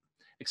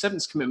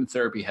acceptance commitment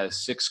therapy has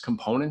 6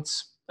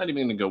 components. Not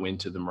even going to go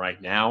into them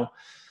right now.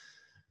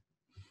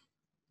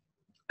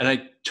 And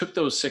I took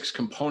those 6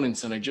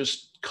 components and I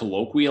just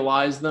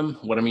colloquialized them.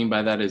 What I mean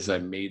by that is I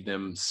made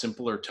them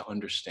simpler to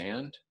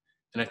understand,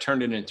 and I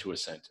turned it into a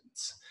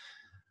sentence.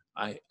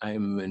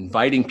 I'm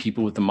inviting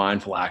people with the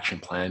mindful action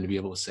plan to be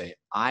able to say,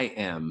 I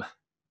am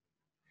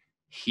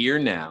here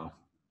now,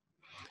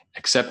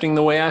 accepting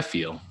the way I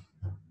feel,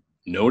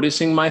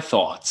 noticing my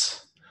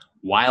thoughts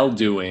while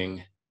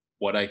doing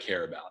what I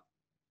care about.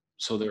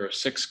 So there are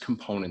 6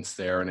 components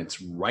there, and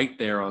it's right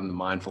there on the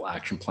mindful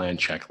action plan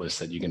checklist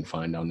that you can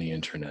find on the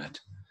internet.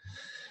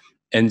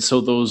 And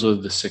so those are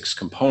the 6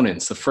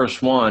 components. The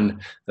first one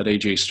that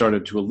AJ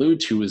started to allude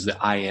to is the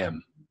I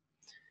am.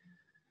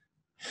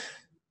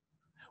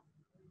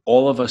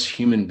 All of us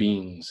human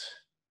beings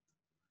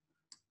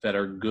that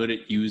are good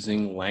at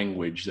using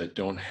language, that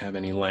don't have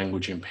any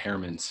language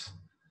impairments,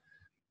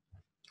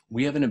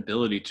 we have an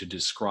ability to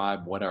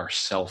describe what our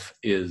self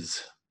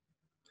is.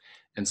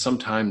 And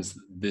sometimes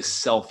this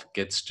self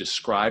gets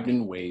described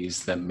in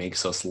ways that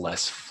makes us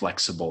less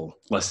flexible,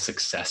 less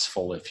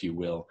successful, if you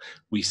will.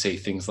 We say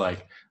things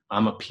like,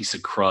 I'm a piece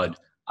of crud,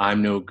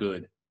 I'm no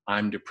good,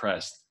 I'm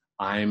depressed,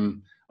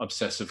 I'm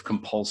obsessive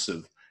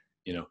compulsive,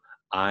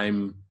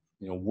 I'm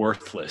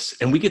worthless.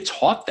 And we get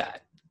taught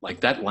that. Like,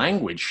 that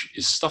language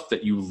is stuff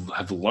that you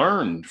have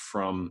learned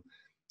from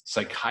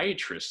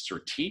psychiatrists or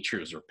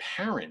teachers or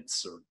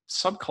parents or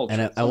subculture.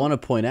 And I want to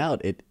point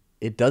out,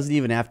 it doesn't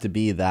even have to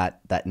be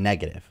that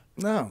negative.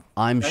 No.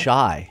 I'm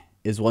shy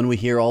is one we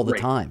hear all the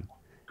time.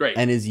 Great.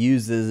 and is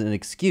used as an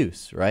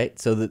excuse, right?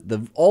 So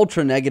the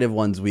ultra negative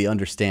ones we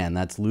understand.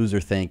 That's loser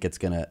think, it's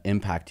going to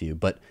impact you.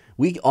 But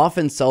we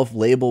often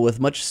self-label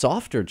with much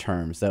softer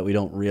terms that we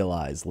don't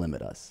realize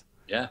limit us.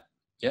 Yeah.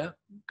 Yeah.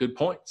 Good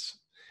points.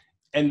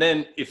 And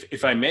then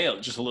if I may,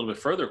 just a little bit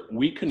further,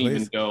 we can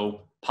even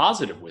go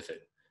positive with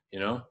it.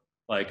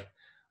 Like,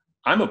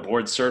 I'm a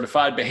board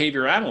certified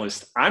behavior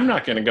analyst. I'm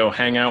not going to go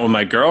hang out with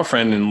my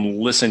girlfriend and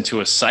listen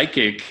to a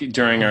psychic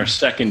during our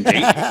second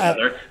date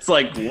together. It's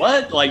like,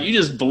 what? Like, you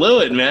just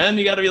blew it, man.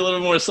 You got to be a little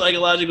more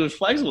psychologically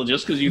flexible.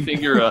 Just because you think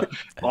you're a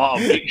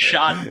big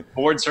shot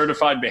board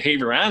certified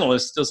behavior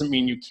analyst doesn't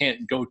mean you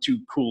can't go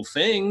do cool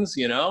things.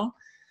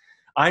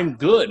 I'm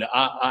good.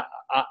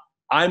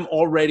 I'm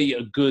already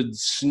a good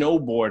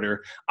snowboarder.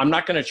 I'm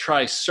not going to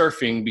try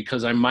surfing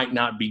because I might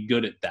not be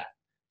good at that.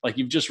 Like,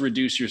 you've just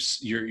reduced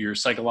your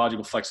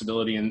psychological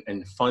flexibility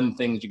and fun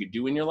things you could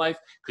do in your life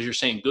because you're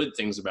saying good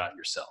things about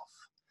yourself.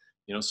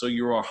 So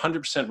you're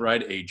 100%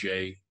 right,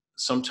 AJ.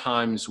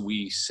 Sometimes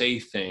we say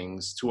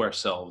things to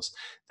ourselves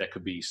that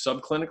could be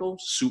subclinical,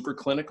 super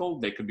clinical.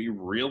 They could be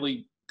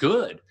really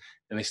good,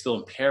 and they still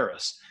impair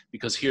us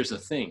because here's the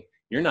thing.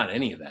 You're not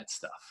any of that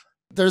stuff.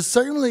 There's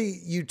certainly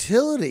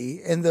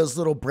utility in those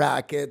little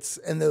brackets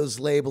and those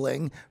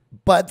labeling,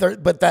 but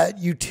that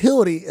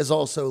utility is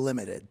also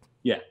limited.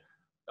 Yeah.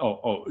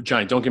 Oh,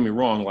 Johnny, don't get me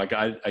wrong. Like,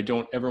 I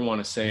don't ever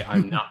want to say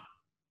I'm not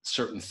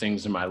certain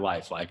things in my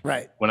life. Like,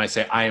 right. When I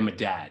say I am a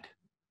dad,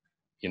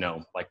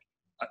 but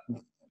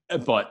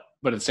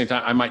at the same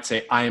time, I might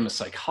say I am a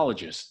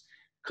psychologist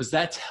because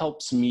that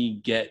helps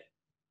me get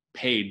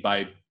paid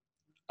by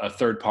a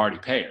third party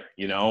payer.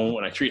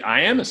 When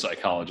I am a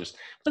psychologist,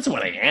 that's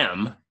what I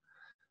am.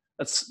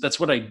 That's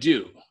what I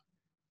do.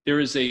 There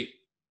is a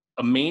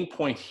main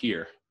point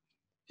here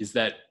is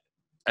that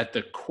at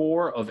the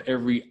core of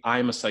every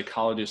I'm a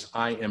psychologist,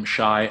 I am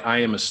shy, I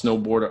am a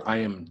snowboarder, I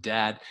am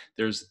dad,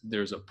 there's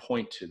a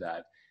point to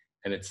that.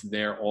 And it's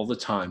there all the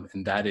time.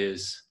 And that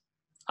is,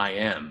 I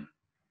am.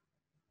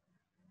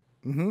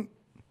 Mm-hmm.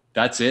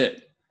 That's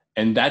it.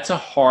 And that's a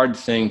hard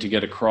thing to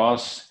get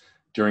across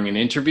during an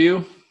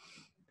interview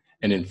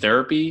and in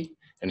therapy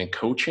and in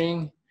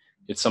coaching.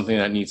 It's something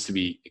that needs to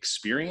be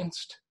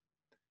experienced.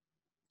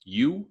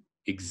 You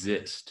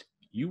exist.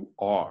 You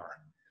are.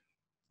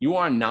 You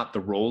are not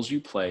the roles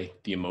you play,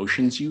 the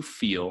emotions you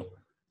feel,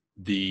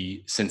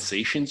 the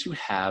sensations you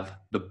have,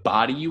 the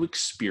body you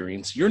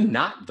experience. You're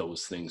not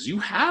those things. You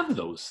have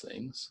those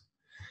things,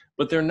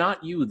 but they're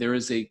not you. There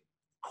is a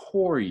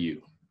core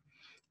you,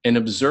 an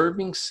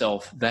observing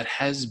self that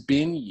has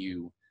been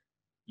you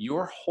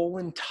your whole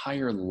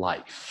entire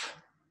life.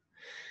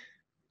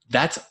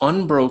 That's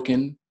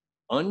unbroken,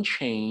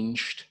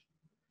 unchanged,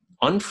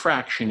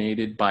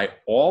 unfractionated by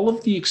all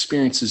of the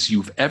experiences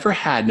you've ever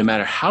had. No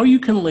matter how you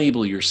can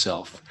label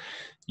yourself,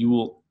 you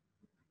will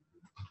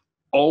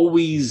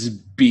always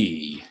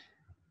be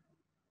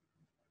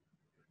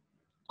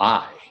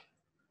I.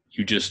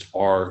 You just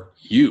are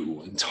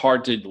you. It's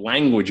hard to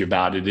language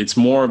about it. It's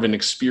more of an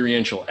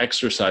experiential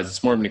exercise.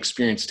 It's more of an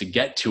experience to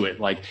get to it.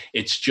 Like,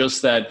 it's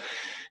just that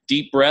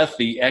deep breath,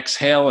 the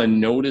exhale,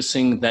 and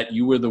noticing that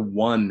you were the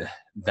one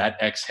that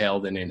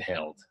exhaled and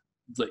inhaled.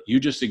 You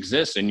just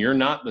exist, and you're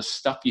not the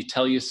stuff you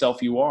tell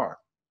yourself you are.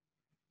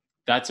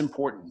 That's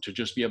important, to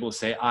just be able to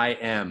say, I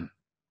am.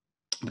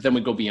 But then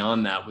we go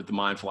beyond that with the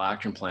mindful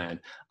action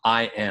plan.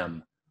 I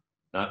am.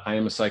 Not I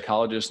am a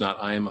psychologist,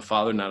 not I am a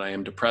father, not I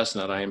am depressed,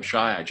 not I am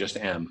shy. I just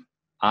am.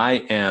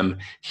 I am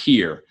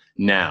here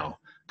now,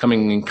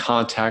 coming in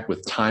contact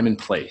with time and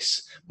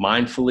place,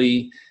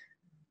 mindfully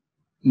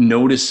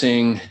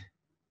noticing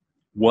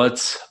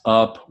what's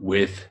up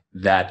with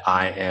that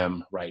I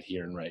am right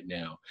here and right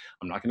now.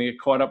 I'm not going to get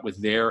caught up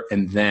with there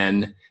and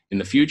then in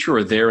the future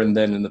or there and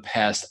then in the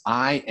past.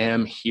 I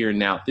am here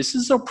now. This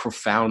is a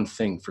profound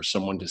thing for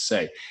someone to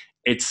say.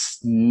 It's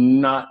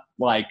not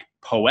like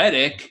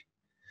poetic,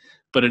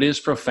 but it is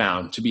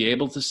profound to be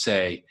able to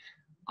say,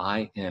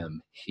 I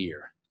am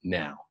here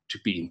now, to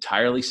be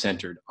entirely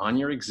centered on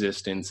your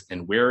existence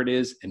and where it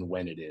is and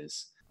when it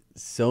is.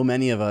 So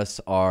many of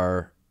us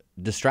are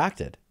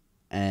distracted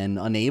and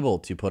unable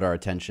to put our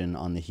attention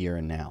on the here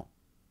and now.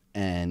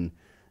 And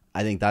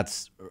I think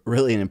that's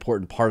really an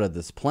important part of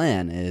this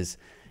plan is,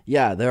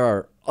 yeah, there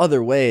are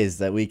other ways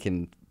that we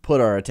can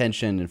put our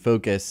attention and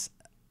focus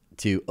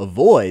to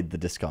avoid the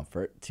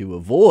discomfort, to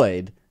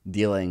avoid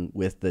dealing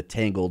with the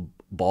tangled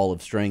ball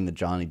of string that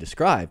Johnny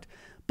described.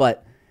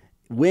 But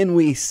when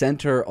we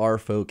center our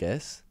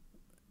focus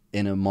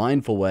in a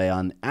mindful way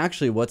on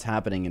actually what's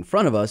happening in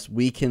front of us,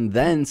 we can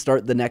then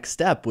start the next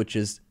step, which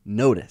is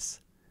notice,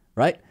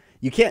 right?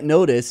 You can't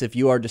notice if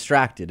you are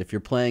distracted. If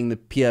you're playing the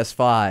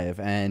PS5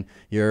 and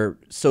your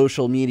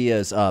social media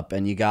is up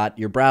and you got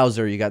your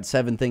browser, you got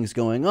 7 things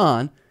going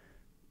on,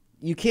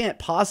 you can't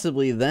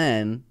possibly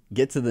then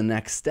get to the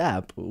next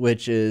step,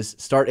 which is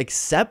start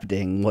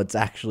accepting what's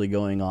actually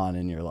going on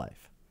in your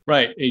life.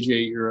 Right,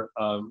 AJ, you're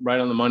right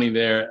on the money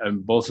there.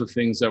 And both of the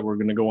things that we're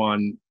going to go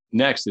on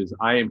next is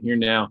I am here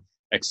now,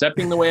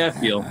 accepting the way I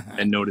feel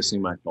and noticing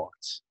my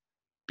thoughts.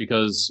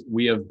 because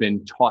we have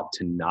been taught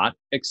to not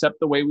accept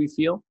the way we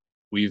feel.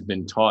 We've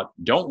been taught,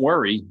 don't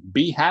worry,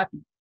 be happy.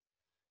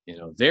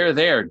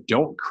 There,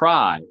 don't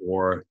cry.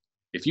 Or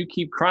if you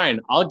keep crying,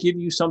 I'll give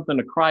you something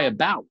to cry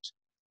about.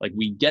 Like,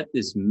 we get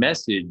this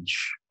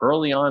message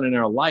early on in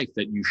our life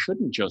that you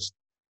shouldn't just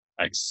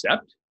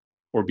accept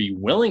or be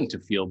willing to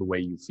feel the way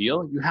you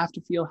feel. You have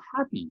to feel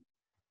happy.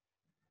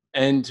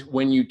 And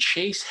when you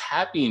chase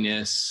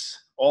happiness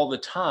all the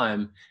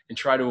time and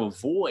try to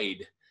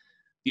avoid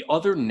the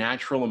other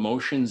natural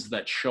emotions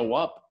that show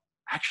up,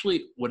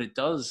 actually what it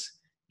does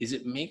is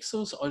it makes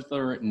those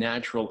other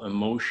natural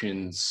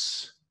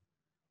emotions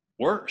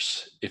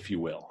worse, if you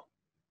will.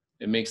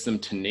 It makes them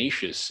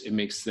tenacious. It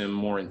makes them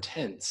more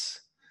intense.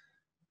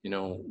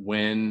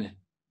 When,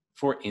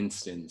 for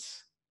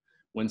instance,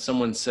 when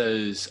someone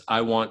says,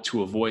 I want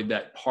to avoid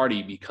that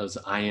party because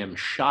I am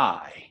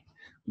shy,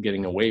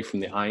 getting away from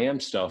the I am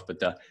stuff, but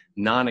the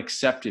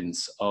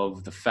non-acceptance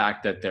of the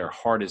fact that their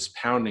heart is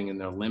pounding and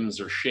their limbs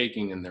are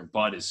shaking and their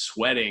butt is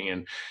sweating.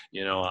 And,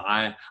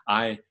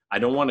 I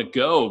don't want to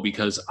go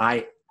because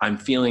I'm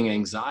feeling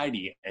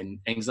anxiety, and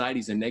anxiety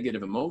is a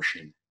negative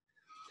emotion.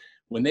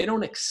 When they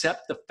don't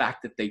accept the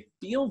fact that they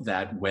feel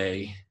that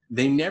way,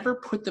 they never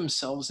put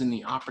themselves in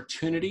the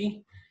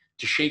opportunity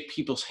to shake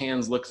people's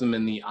hands, look them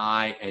in the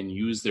eye, and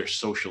use their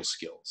social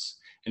skills.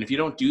 And if you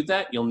don't do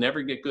that, you'll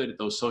never get good at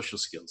those social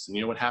skills. And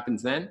you know what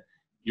happens then?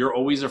 You're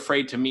always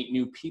afraid to meet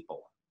new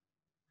people.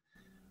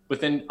 But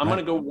then I'm going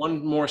to go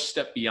one more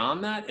step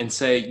beyond that and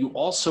say you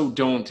also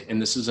don't,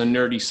 and this is a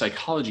nerdy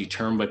psychology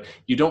term, but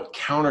you don't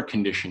counter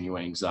condition your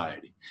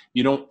anxiety.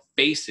 You don't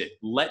face it,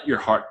 let your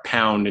heart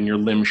pound and your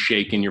limbs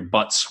shake and your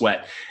butt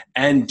sweat,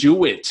 and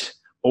do it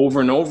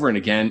over and over and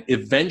again.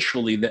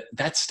 Eventually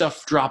that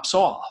stuff drops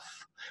off.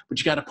 But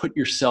you got to put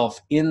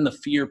yourself in the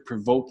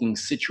fear-provoking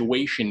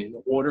situation in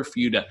order for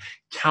you to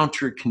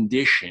counter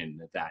condition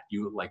that.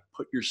 You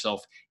put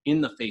yourself in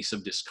the face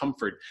of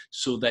discomfort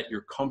so that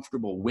you're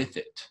comfortable with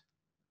it.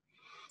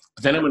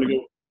 But then I'm going to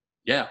go,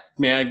 yeah,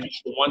 may I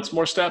just one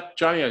more step,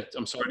 Johnny?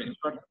 I'm sorry to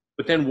interrupt.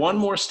 But then one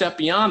more step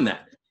beyond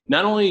that.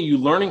 Not only are you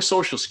learning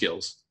social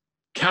skills,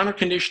 counter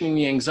conditioning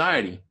the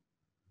anxiety,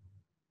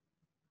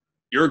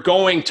 you're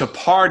going to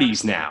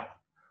parties now.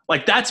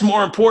 That's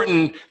more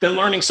important than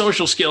learning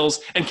social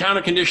skills and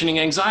counter conditioning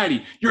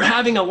anxiety. You're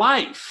having a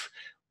life,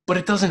 but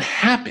it doesn't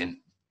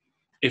happen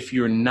if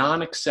you're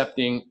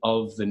non-accepting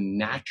of the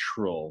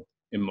natural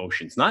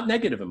emotions, not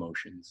negative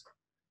emotions,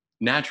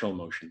 natural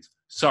emotions.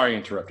 Sorry, I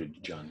interrupted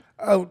you, John.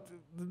 Oh,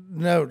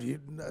 no,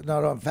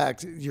 not on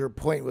fact. Your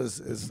point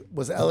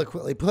was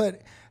eloquently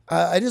put.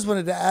 I just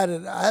wanted to add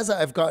it, as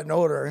I've gotten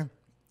older,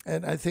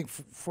 and I think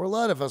for a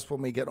lot of us,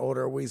 when we get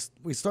older, we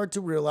start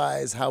to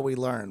realize how we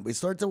learn. We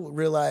start to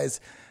realize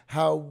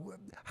how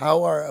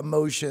our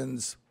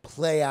emotions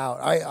play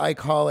out. I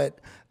call it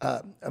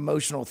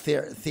emotional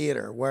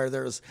theater, where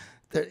there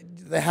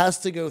has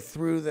to go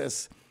through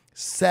this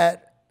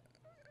set,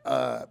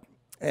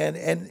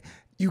 and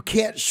you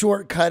can't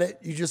shortcut it.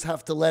 You just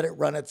have to let it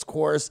run its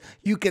course.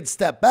 You can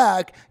step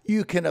back.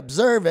 You can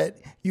observe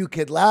it. You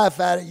can laugh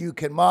at it. You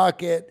can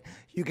mock it.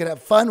 You can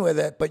have fun with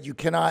it, but you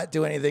cannot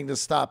do anything to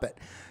stop it.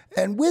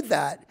 And with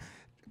that,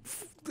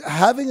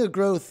 having a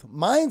growth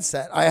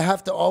mindset, I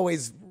have to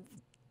always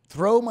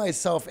throw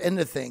myself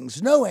into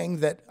things, knowing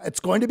that it's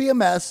going to be a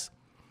mess.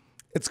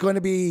 It's going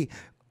to be,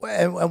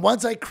 and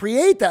once I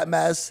create that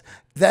mess,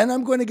 then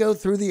I'm going to go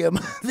through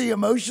the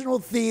emotional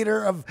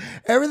theater of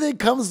everything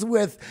comes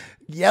with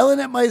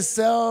yelling at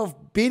myself,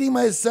 beating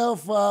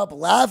myself up,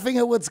 laughing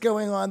at what's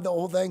going on, the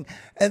whole thing.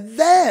 And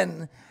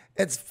then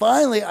it's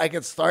finally, I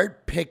can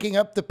start picking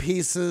up the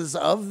pieces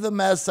of the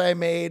mess I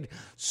made,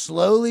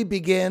 slowly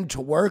begin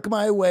to work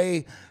my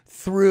way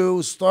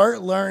through,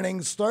 start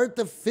learning, start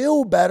to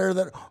feel better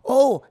that,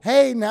 oh,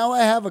 hey, now I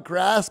have a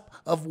grasp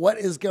of what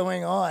is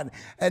going on.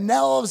 And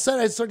now all of a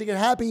sudden I start to get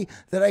happy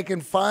that I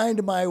can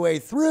find my way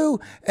through.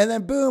 And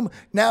then boom,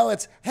 now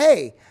it's,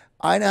 hey,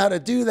 I know how to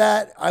do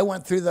that. I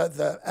went through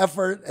the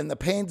effort and the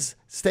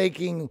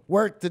painstaking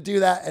work to do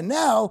that. And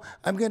now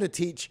I'm going to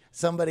teach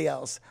somebody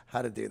else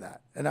how to do that.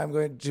 And I'm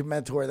going to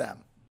mentor them.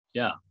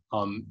 Yeah.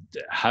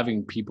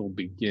 Having people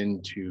begin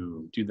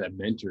to do that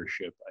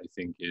mentorship, I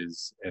think,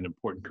 is an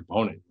important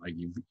component.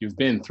 You've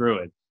been through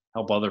it.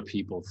 Help other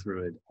people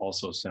through it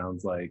also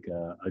sounds like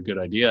a good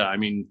idea. I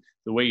mean,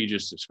 the way you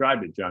just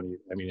described it, Johnny,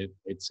 I mean,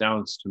 it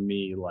sounds to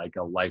me like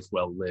a life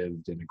well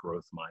lived and a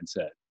growth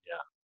mindset.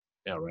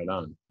 Yeah, right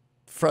on.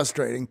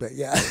 Frustrating, but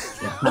yeah.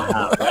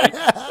 Right?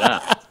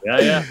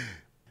 Yeah.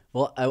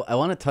 Well, I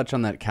want to touch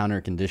on that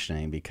counter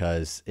conditioning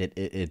because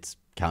it's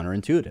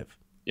counterintuitive.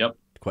 Yep.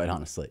 Quite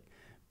honestly,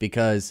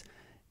 because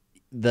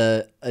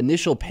the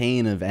initial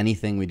pain of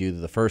anything we do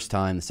the first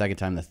time, the second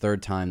time, the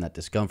third time, that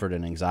discomfort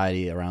and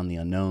anxiety around the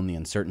unknown, the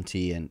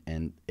uncertainty,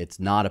 and it's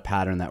not a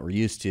pattern that we're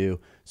used to.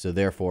 So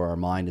therefore our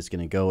mind is going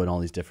to go in all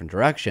these different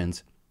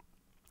directions.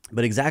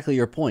 But exactly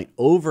your point,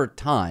 over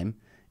time,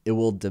 it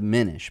will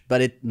diminish,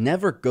 but it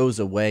never goes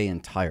away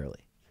entirely.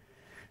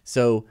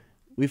 So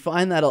we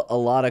find that a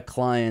lot of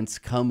clients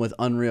come with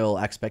unreal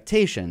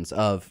expectations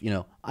of,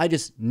 I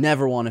just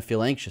never want to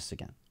feel anxious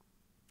again.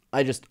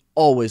 I just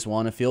always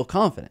want to feel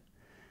confident.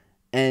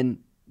 And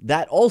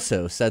that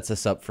also sets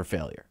us up for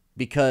failure,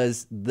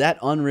 because that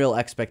unreal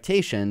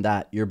expectation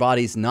that your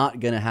body's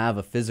not going to have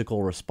a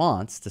physical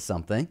response to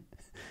something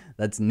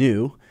that's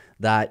new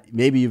that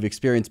maybe you've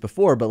experienced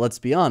before, but let's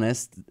be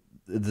honest,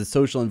 the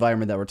social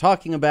environment that we're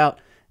talking about,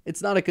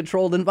 it's not a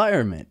controlled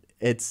environment.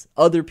 It's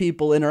other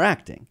people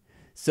interacting.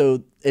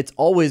 So it's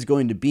always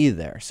going to be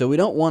there. So we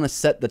don't want to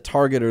set the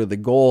target or the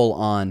goal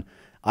on,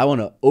 I want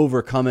to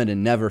overcome it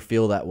and never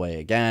feel that way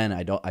again.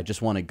 I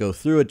just want to go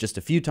through it just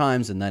a few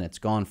times and then it's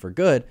gone for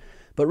good.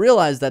 But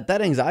realize that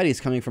anxiety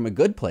is coming from a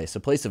good place, a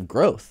place of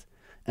growth,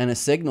 and a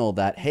signal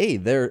that, hey,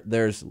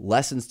 there's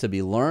lessons to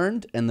be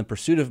learned, and the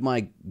pursuit of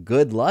my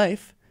good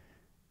life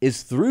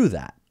is through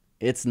that.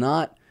 It's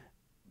not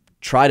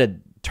try to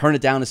turn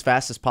it down as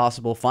fast as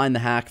possible, find the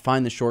hack,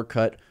 find the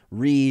shortcut,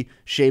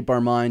 reshape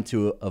our mind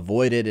to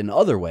avoid it in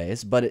other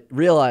ways, but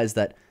realize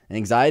that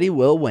anxiety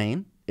will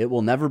wane. It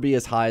will never be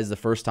as high as the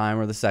first time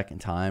or the second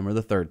time or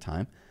the third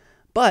time,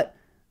 but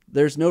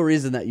there's no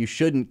reason that you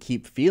shouldn't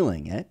keep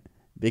feeling it,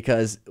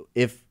 because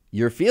if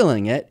you're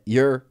feeling it,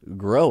 you're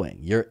growing.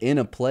 You're in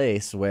a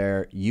place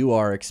where you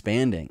are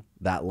expanding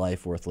that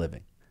life worth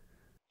living.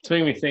 It's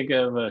making me think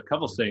of a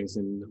couple of things,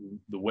 and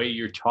the way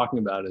you're talking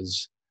about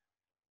is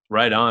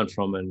right on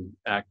from an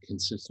act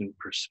consistent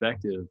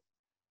perspective.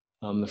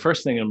 The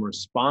first thing I'm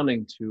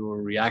responding to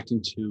or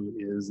reacting to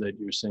is that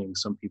you're saying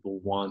some people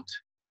want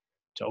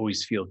to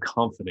always feel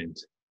confident,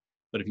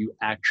 but if you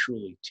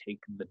actually take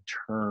the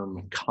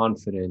term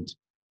confident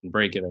and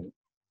break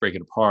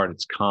it apart,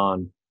 it's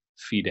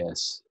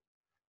confidence,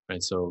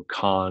 right? So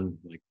con,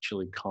 like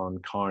chili con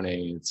carne,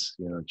 it's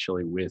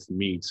chili with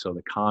meat. So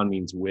the con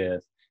means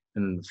with,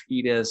 and then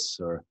the fides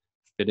or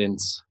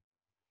fidence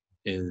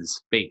is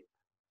faith.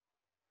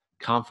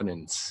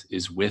 Confidence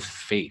is with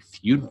faith.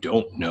 You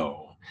don't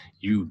know.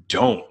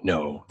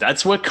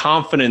 That's what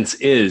confidence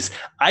is.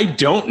 I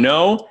don't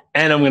know,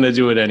 and I'm going to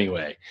do it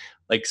anyway.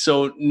 Like,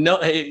 so no,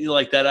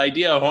 like that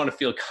idea, I want to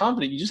feel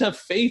confident. You just have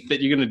faith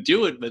that you're going to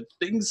do it, but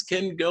things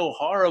can go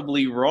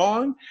horribly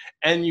wrong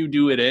and you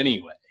do it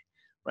anyway.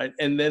 Right.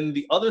 And then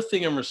the other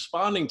thing I'm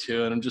responding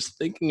to, and I'm just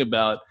thinking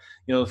about,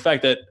 the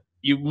fact that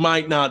you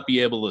might not be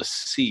able to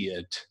see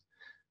it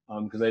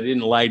because I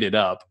didn't light it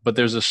up, but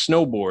there's a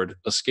snowboard,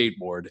 a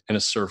skateboard, and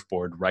a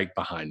surfboard right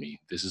behind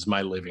me. This is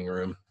my living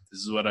room.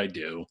 This is what I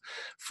do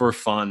for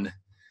fun.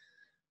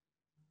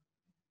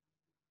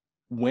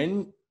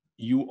 When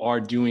you are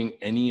doing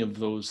any of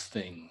those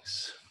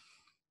things,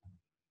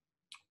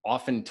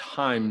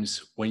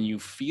 oftentimes when you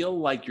feel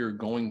like you're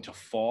going to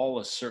fall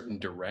a certain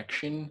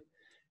direction,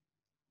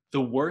 the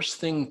worst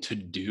thing to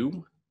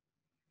do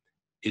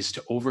is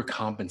to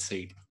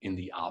overcompensate in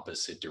the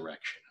opposite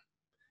direction.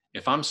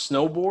 If I'm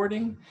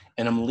snowboarding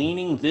and I'm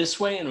leaning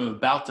this way and I'm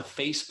about to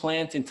face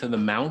plant into the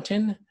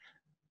mountain,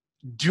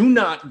 do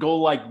not go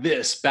like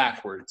this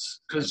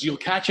backwards, because you'll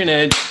catch an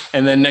edge,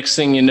 and then next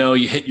thing you know,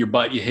 you hit your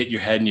butt, you hit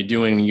your head, and you're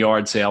doing a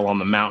yard sale on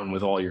the mountain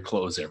with all your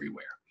clothes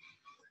everywhere.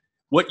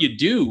 What you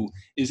do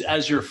is,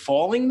 as you're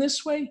falling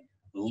this way,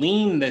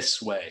 lean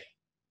this way.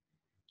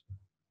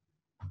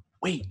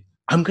 Wait,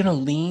 I'm going to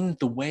lean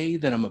the way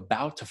that I'm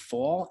about to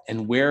fall,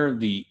 and where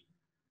the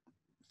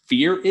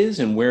fear is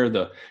and where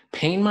the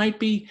pain might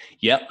be.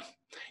 Yep.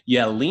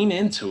 Yeah, lean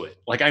into it.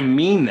 Like, I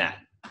mean that.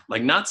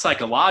 Like, not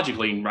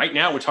psychologically. Right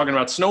now we're talking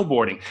about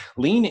snowboarding.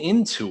 Lean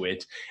into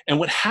it. And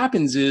what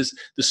happens is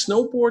the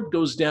snowboard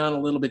goes down a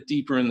little bit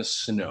deeper in the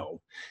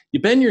snow.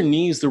 You bend your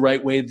knees the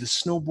right way. The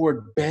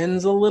snowboard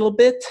bends a little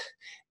bit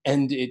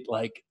and it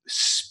like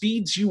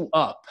speeds you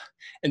up.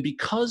 And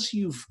because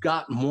you've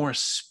got more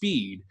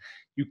speed,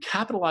 you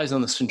capitalize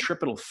on the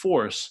centripetal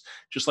force,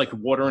 just like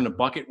water in a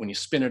bucket. When you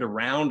spin it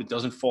around, it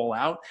doesn't fall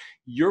out.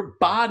 Your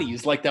body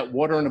is like that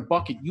water in a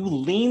bucket. You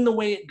lean the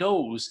way it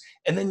goes,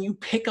 and then you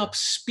pick up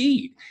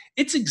speed.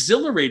 It's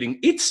exhilarating.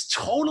 It's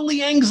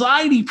totally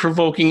anxiety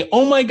provoking.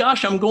 Oh my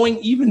gosh, I'm going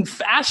even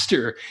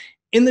faster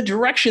in the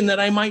direction that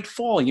I might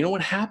fall. You know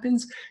what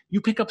happens? You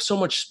pick up so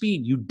much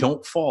speed, you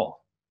don't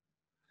fall.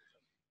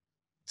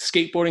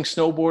 Skateboarding,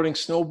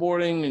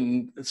 snowboarding,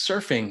 and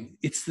surfing,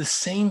 it's the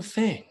same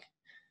thing.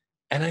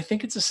 And I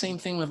think it's the same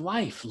thing with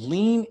life.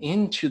 Lean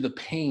into the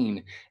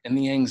pain and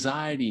the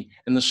anxiety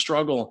and the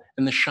struggle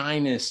and the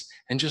shyness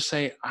and just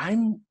say,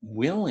 I'm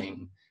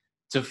willing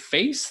to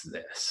face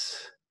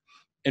this.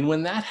 And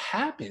when that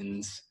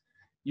happens,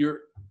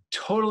 you're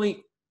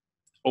totally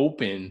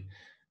open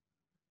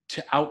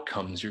to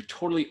outcomes. You're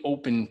totally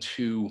open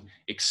to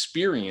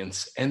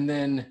experience. And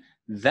then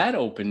that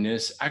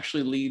openness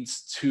actually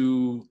leads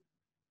to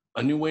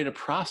a new way to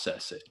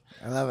process it.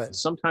 I love it.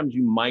 Sometimes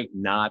you might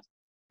not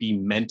be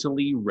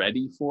mentally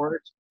ready for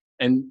it.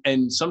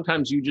 And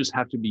sometimes you just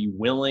have to be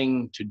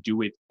willing to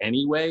do it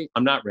anyway.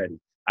 I'm not ready.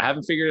 I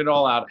haven't figured it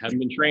all out. I haven't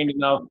been trained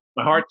enough.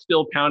 My heart's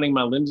still pounding.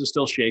 My limbs are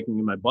still shaking.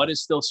 And my butt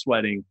is still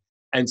sweating.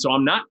 And so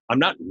I'm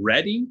not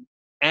ready,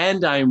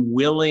 and I'm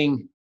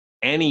willing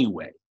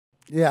anyway.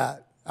 Yeah.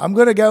 I'm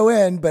going to go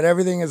in, but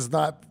everything is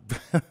not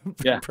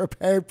Yeah.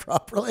 prepared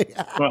properly.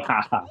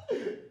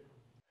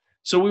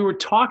 So we were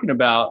talking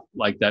about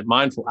like that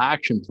mindful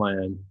action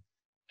plan,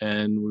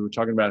 and we were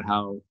talking about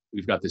how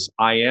we've got this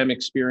I am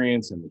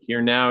experience and the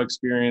here now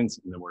experience,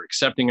 and then we're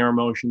accepting our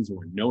emotions and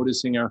we're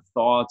noticing our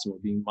thoughts and we're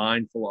being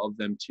mindful of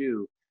them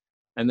too.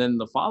 And then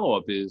the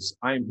follow-up is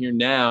I am here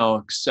now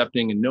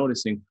accepting and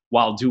noticing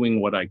while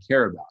doing what I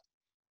care about.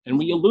 And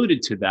we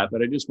alluded to that,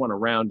 but I just want to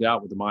round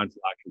out what the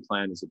mindful action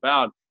plan is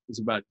about. It's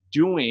about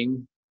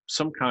doing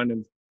some kind of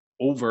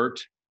overt,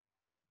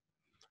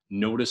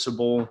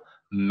 noticeable,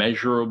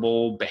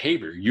 measurable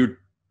behavior. You're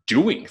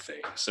doing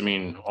things. I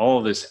mean, all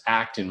of this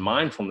act and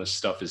mindfulness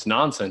stuff is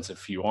nonsense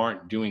if you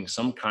aren't doing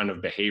some kind of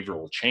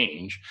behavioral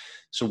change.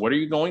 So what are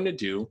you going to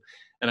do?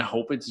 And I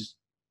hope it's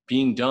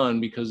being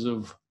done because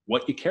of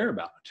what you care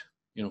about.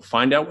 You know,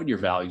 find out what your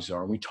values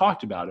are. And we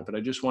talked about it, but I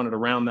just wanted to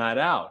round that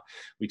out.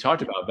 We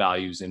talked about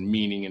values and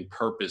meaning and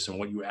purpose and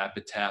what your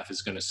epitaph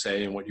is going to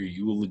say and what your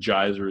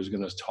eulogizer is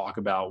going to talk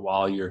about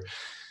while you're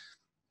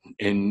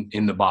in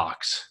the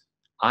box.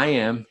 I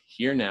am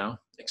here now,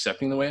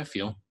 accepting the way I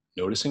feel,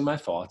 noticing my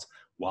thoughts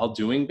while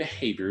doing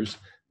behaviors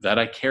that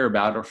I care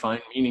about or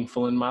find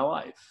meaningful in my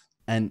life.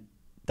 And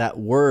that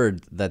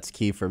word that's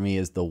key for me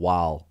is the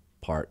while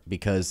part,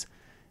 because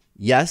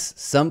yes,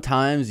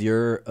 sometimes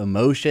your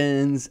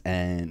emotions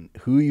and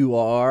who you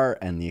are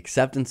and the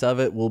acceptance of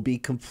it will be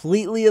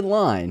completely in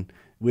line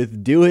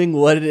with doing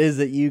what it is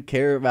that you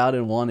care about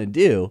and want to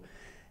do.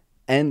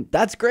 And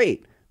that's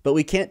great, but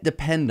we can't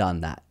depend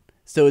on that.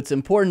 So it's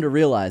important to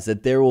realize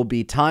that there will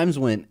be times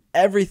when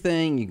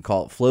everything, you can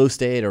call it flow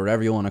state or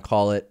whatever you want to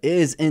call it,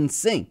 is in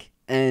sync.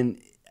 And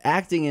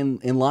acting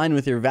in line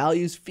with your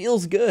values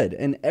feels good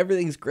and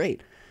everything's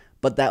great.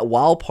 But that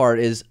while part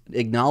is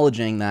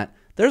acknowledging that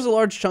there's a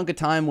large chunk of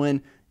time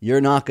when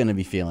you're not going to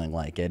be feeling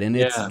like it, and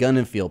it's going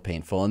to feel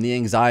painful, and the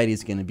anxiety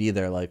is going to be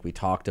there like we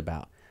talked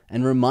about.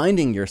 And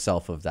reminding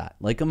yourself of that,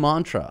 like a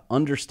mantra,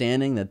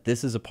 understanding that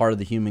this is a part of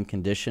the human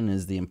condition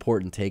is the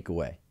important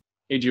takeaway.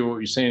 AJ, what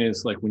you're saying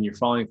is like when you're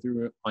following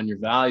through on your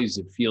values,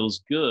 it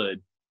feels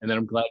good. And then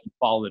I'm glad you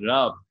followed it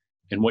up.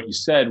 And what you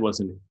said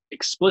wasn't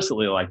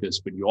explicitly like this,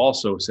 but you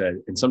also said,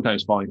 and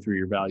sometimes following through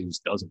your values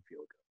doesn't feel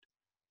good.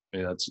 I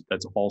mean,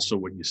 that's also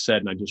what you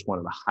said. And I just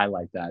wanted to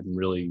highlight that and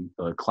really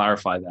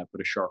clarify that, put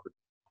a sharper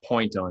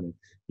point on it.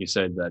 You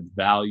said that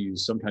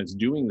values, sometimes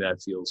doing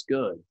that feels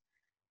good.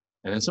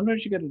 And then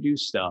sometimes you got to do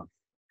stuff.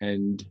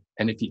 And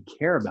if you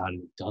care about it,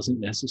 it doesn't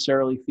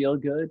necessarily feel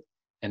good.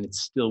 And it's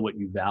still what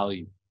you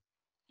value,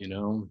 you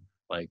know,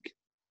 like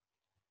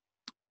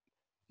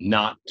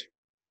not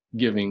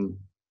giving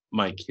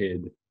my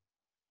kid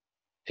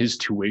his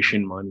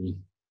tuition money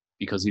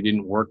because he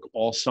didn't work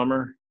all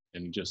summer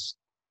and he just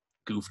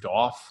goofed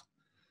off.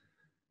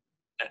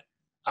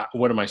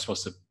 What am I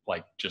supposed to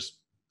like just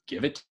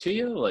give it to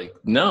you? Like,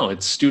 no,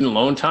 it's student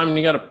loan time and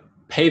you got to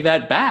pay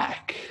that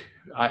back.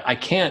 I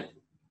can't,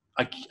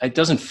 it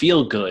doesn't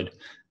feel good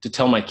to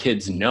tell my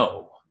kids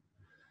no,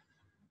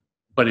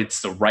 but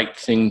it's the right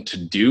thing to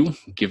do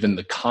given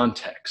the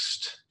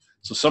context.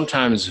 So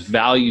sometimes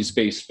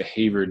values-based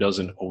behavior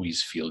doesn't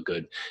always feel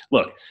good.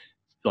 Look,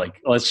 like,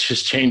 let's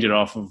just change it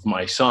off of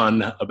my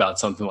son about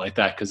something like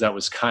that, because that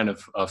was kind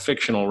of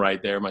fictional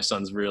right there. My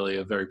son's really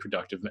a very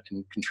productive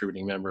and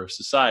contributing member of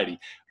society.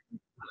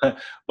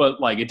 But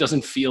like, it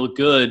doesn't feel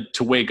good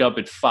to wake up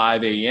at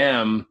 5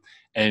 a.m.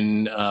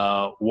 and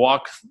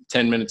walk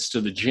 10 minutes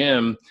to the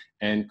gym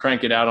and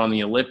crank it out on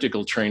the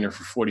elliptical trainer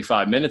for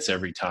 45 minutes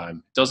every time.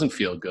 It doesn't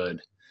feel good.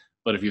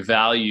 But if you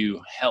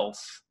value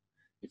health,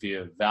 if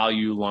you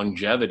value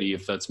longevity,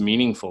 if that's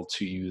meaningful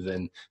to you,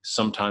 then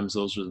sometimes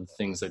those are the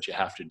things that you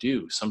have to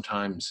do.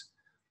 Sometimes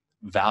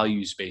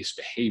values-based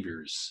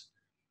behaviors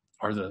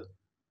are the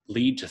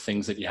lead to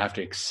things that you have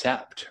to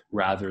accept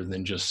rather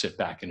than just sit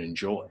back and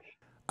enjoy.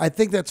 I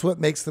think that's what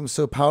makes them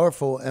so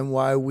powerful and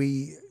why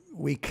we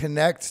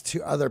connect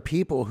to other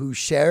people who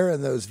share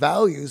in those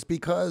values,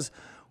 because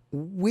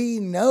we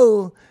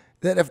know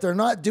that if they're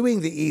not doing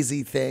the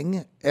easy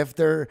thing, if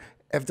they're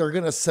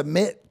going to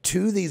submit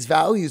to these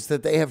values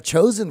that they have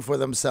chosen for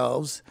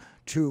themselves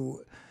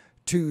to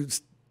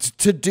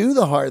do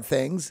the hard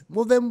things,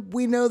 well, then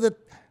we know that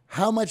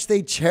how much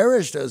they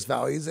cherish those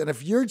values. And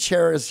if you're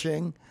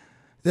cherishing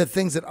the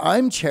things that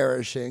I'm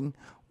cherishing,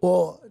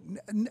 well,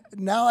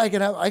 now I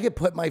can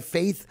put my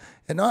faith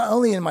and not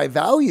only in my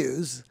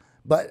values,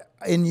 but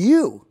in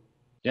you.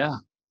 Yeah.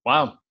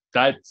 Wow.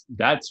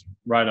 That's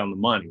right on the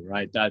money,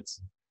 right?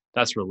 That's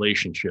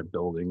relationship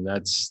building.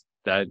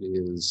 That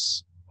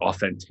is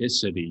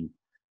authenticity.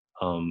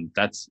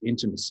 That's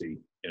intimacy,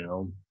 you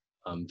know.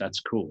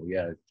 That's cool.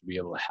 Yeah, to be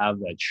able to have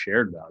that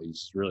shared values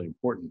is really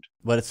important.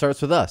 But it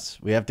starts with us.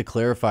 We have to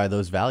clarify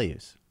those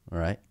values, all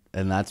right?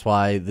 And that's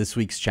why this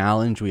week's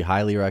challenge, we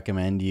highly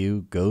recommend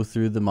you go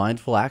through the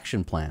mindful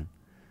action plan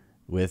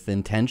with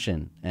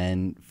intention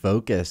and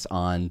focus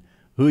on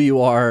who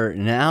you are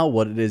now,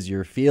 what it is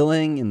you're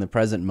feeling in the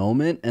present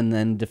moment, and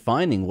then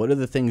defining what are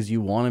the things you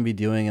want to be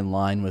doing in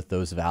line with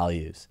those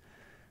values.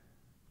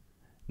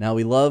 Now,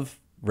 we love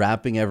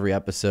wrapping every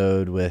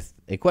episode with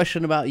a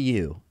question about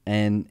you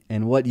and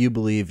what you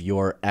believe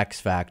your X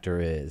factor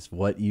is,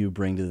 what you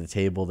bring to the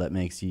table that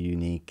makes you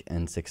unique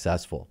and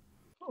successful.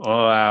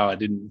 Oh, wow. I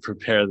didn't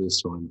prepare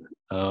this one.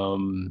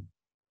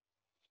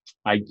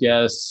 I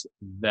guess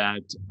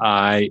that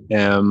I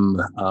am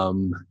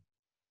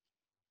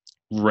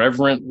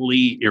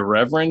reverently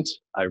irreverent.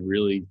 I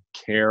really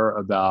care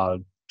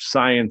about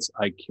science.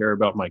 I care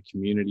about my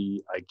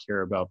community. I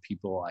care about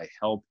people I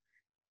help,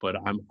 but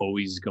I'm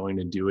always going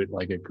to do it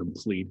like a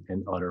complete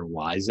and utter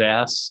wise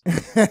ass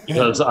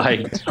because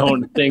I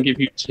don't think if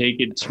you take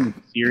it too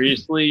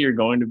seriously, you're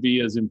going to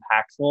be as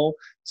impactful.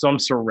 So I'm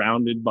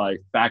surrounded by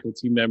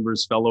faculty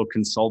members, fellow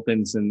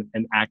consultants, and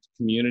an ACT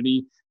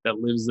community that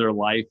lives their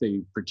life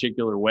a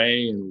particular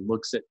way and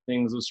looks at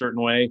things a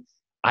certain way.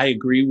 I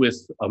agree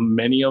with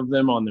many of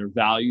them on their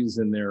values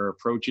and their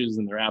approaches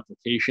and their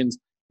applications,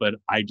 but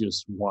I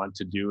just want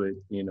to do it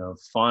in a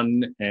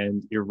fun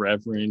and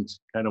irreverent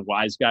kind of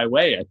wise guy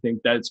way. I think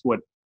that's what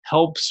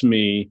helps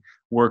me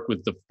work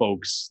with the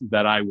folks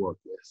that I work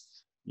with.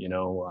 You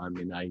know, I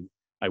mean,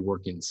 I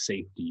work in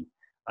safety.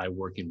 I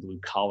work in blue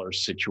collar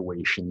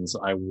situations.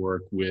 I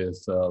work with,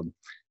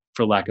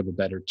 for lack of a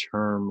better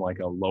term, like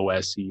a low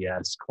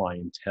SES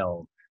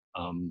clientele.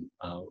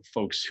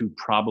 Folks who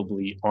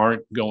probably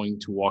aren't going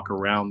to walk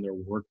around their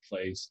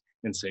workplace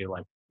and say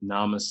like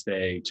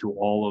namaste to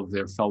all of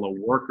their fellow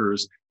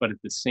workers, but at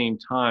the same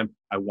time,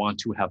 I want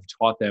to have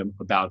taught them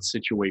about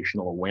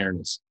situational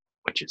awareness,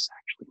 which is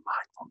actually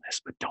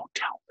mindfulness, but don't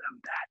tell them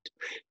that.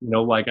 You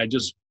know, like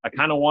I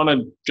kind of want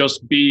to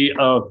just be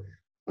a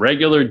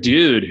regular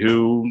dude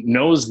who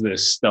knows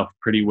this stuff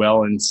pretty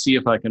well and see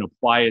if I can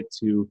apply it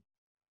to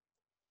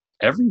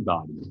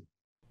everybody.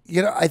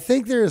 You know, I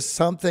think there's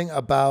something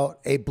about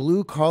a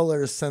blue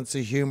collar sense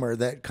of humor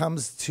that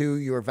comes to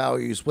your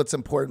values, what's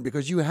important,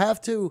 because you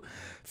have to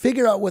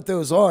figure out what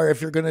those are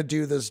if you're going to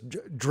do this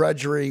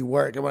drudgery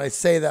work. And when I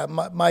say that,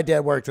 my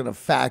dad worked in a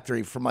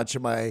factory for much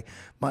of my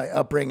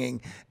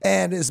upbringing.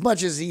 And as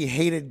much as he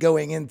hated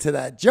going into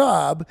that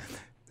job,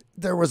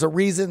 there was a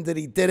reason that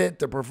he did it,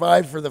 to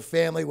provide for the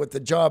family, what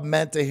the job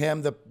meant to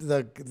him,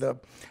 the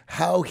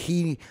how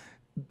he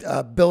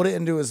build it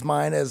into his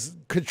mind as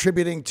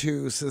contributing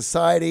to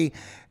society.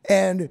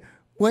 And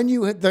when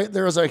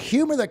there is a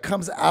humor that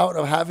comes out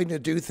of having to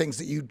do things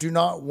that you do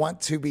not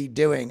want to be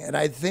doing. And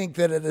I think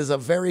that it is a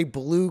very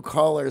blue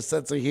collar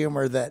sense of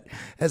humor that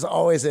has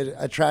always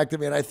attracted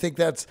me. And I think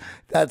that's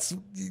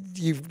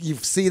you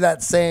see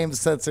that same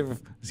sense of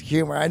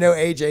humor. I know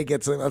AJ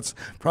gets it. That's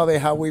probably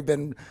how we've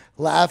been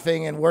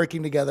laughing and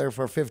working together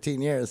for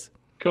 15 years.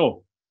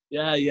 Cool.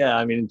 Yeah.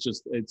 I mean,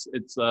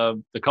 it's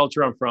the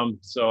culture I'm from.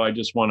 So I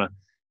just want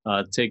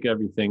to take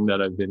everything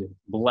that I've been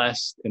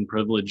blessed and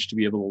privileged to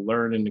be able to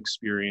learn and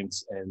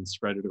experience and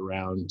spread it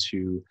around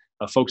to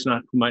folks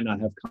who might not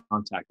have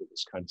contact with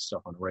this kind of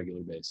stuff on a regular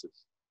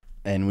basis.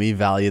 And we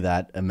value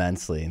that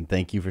immensely. And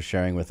thank you for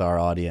sharing with our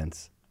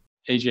audience.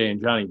 AJ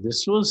and Johnny,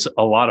 this was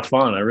a lot of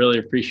fun. I really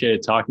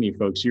appreciated talking to you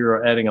folks.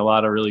 You're adding a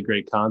lot of really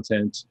great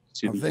content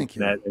to the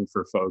internet and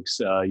for folks.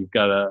 You've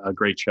got a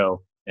great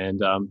show.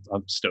 And I'm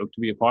stoked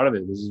to be a part of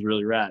it. This is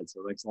really rad.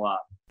 So thanks a lot.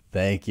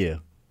 Thank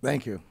you.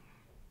 Thank you.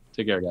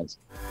 Take care, guys.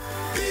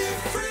 Be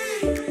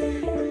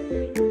free.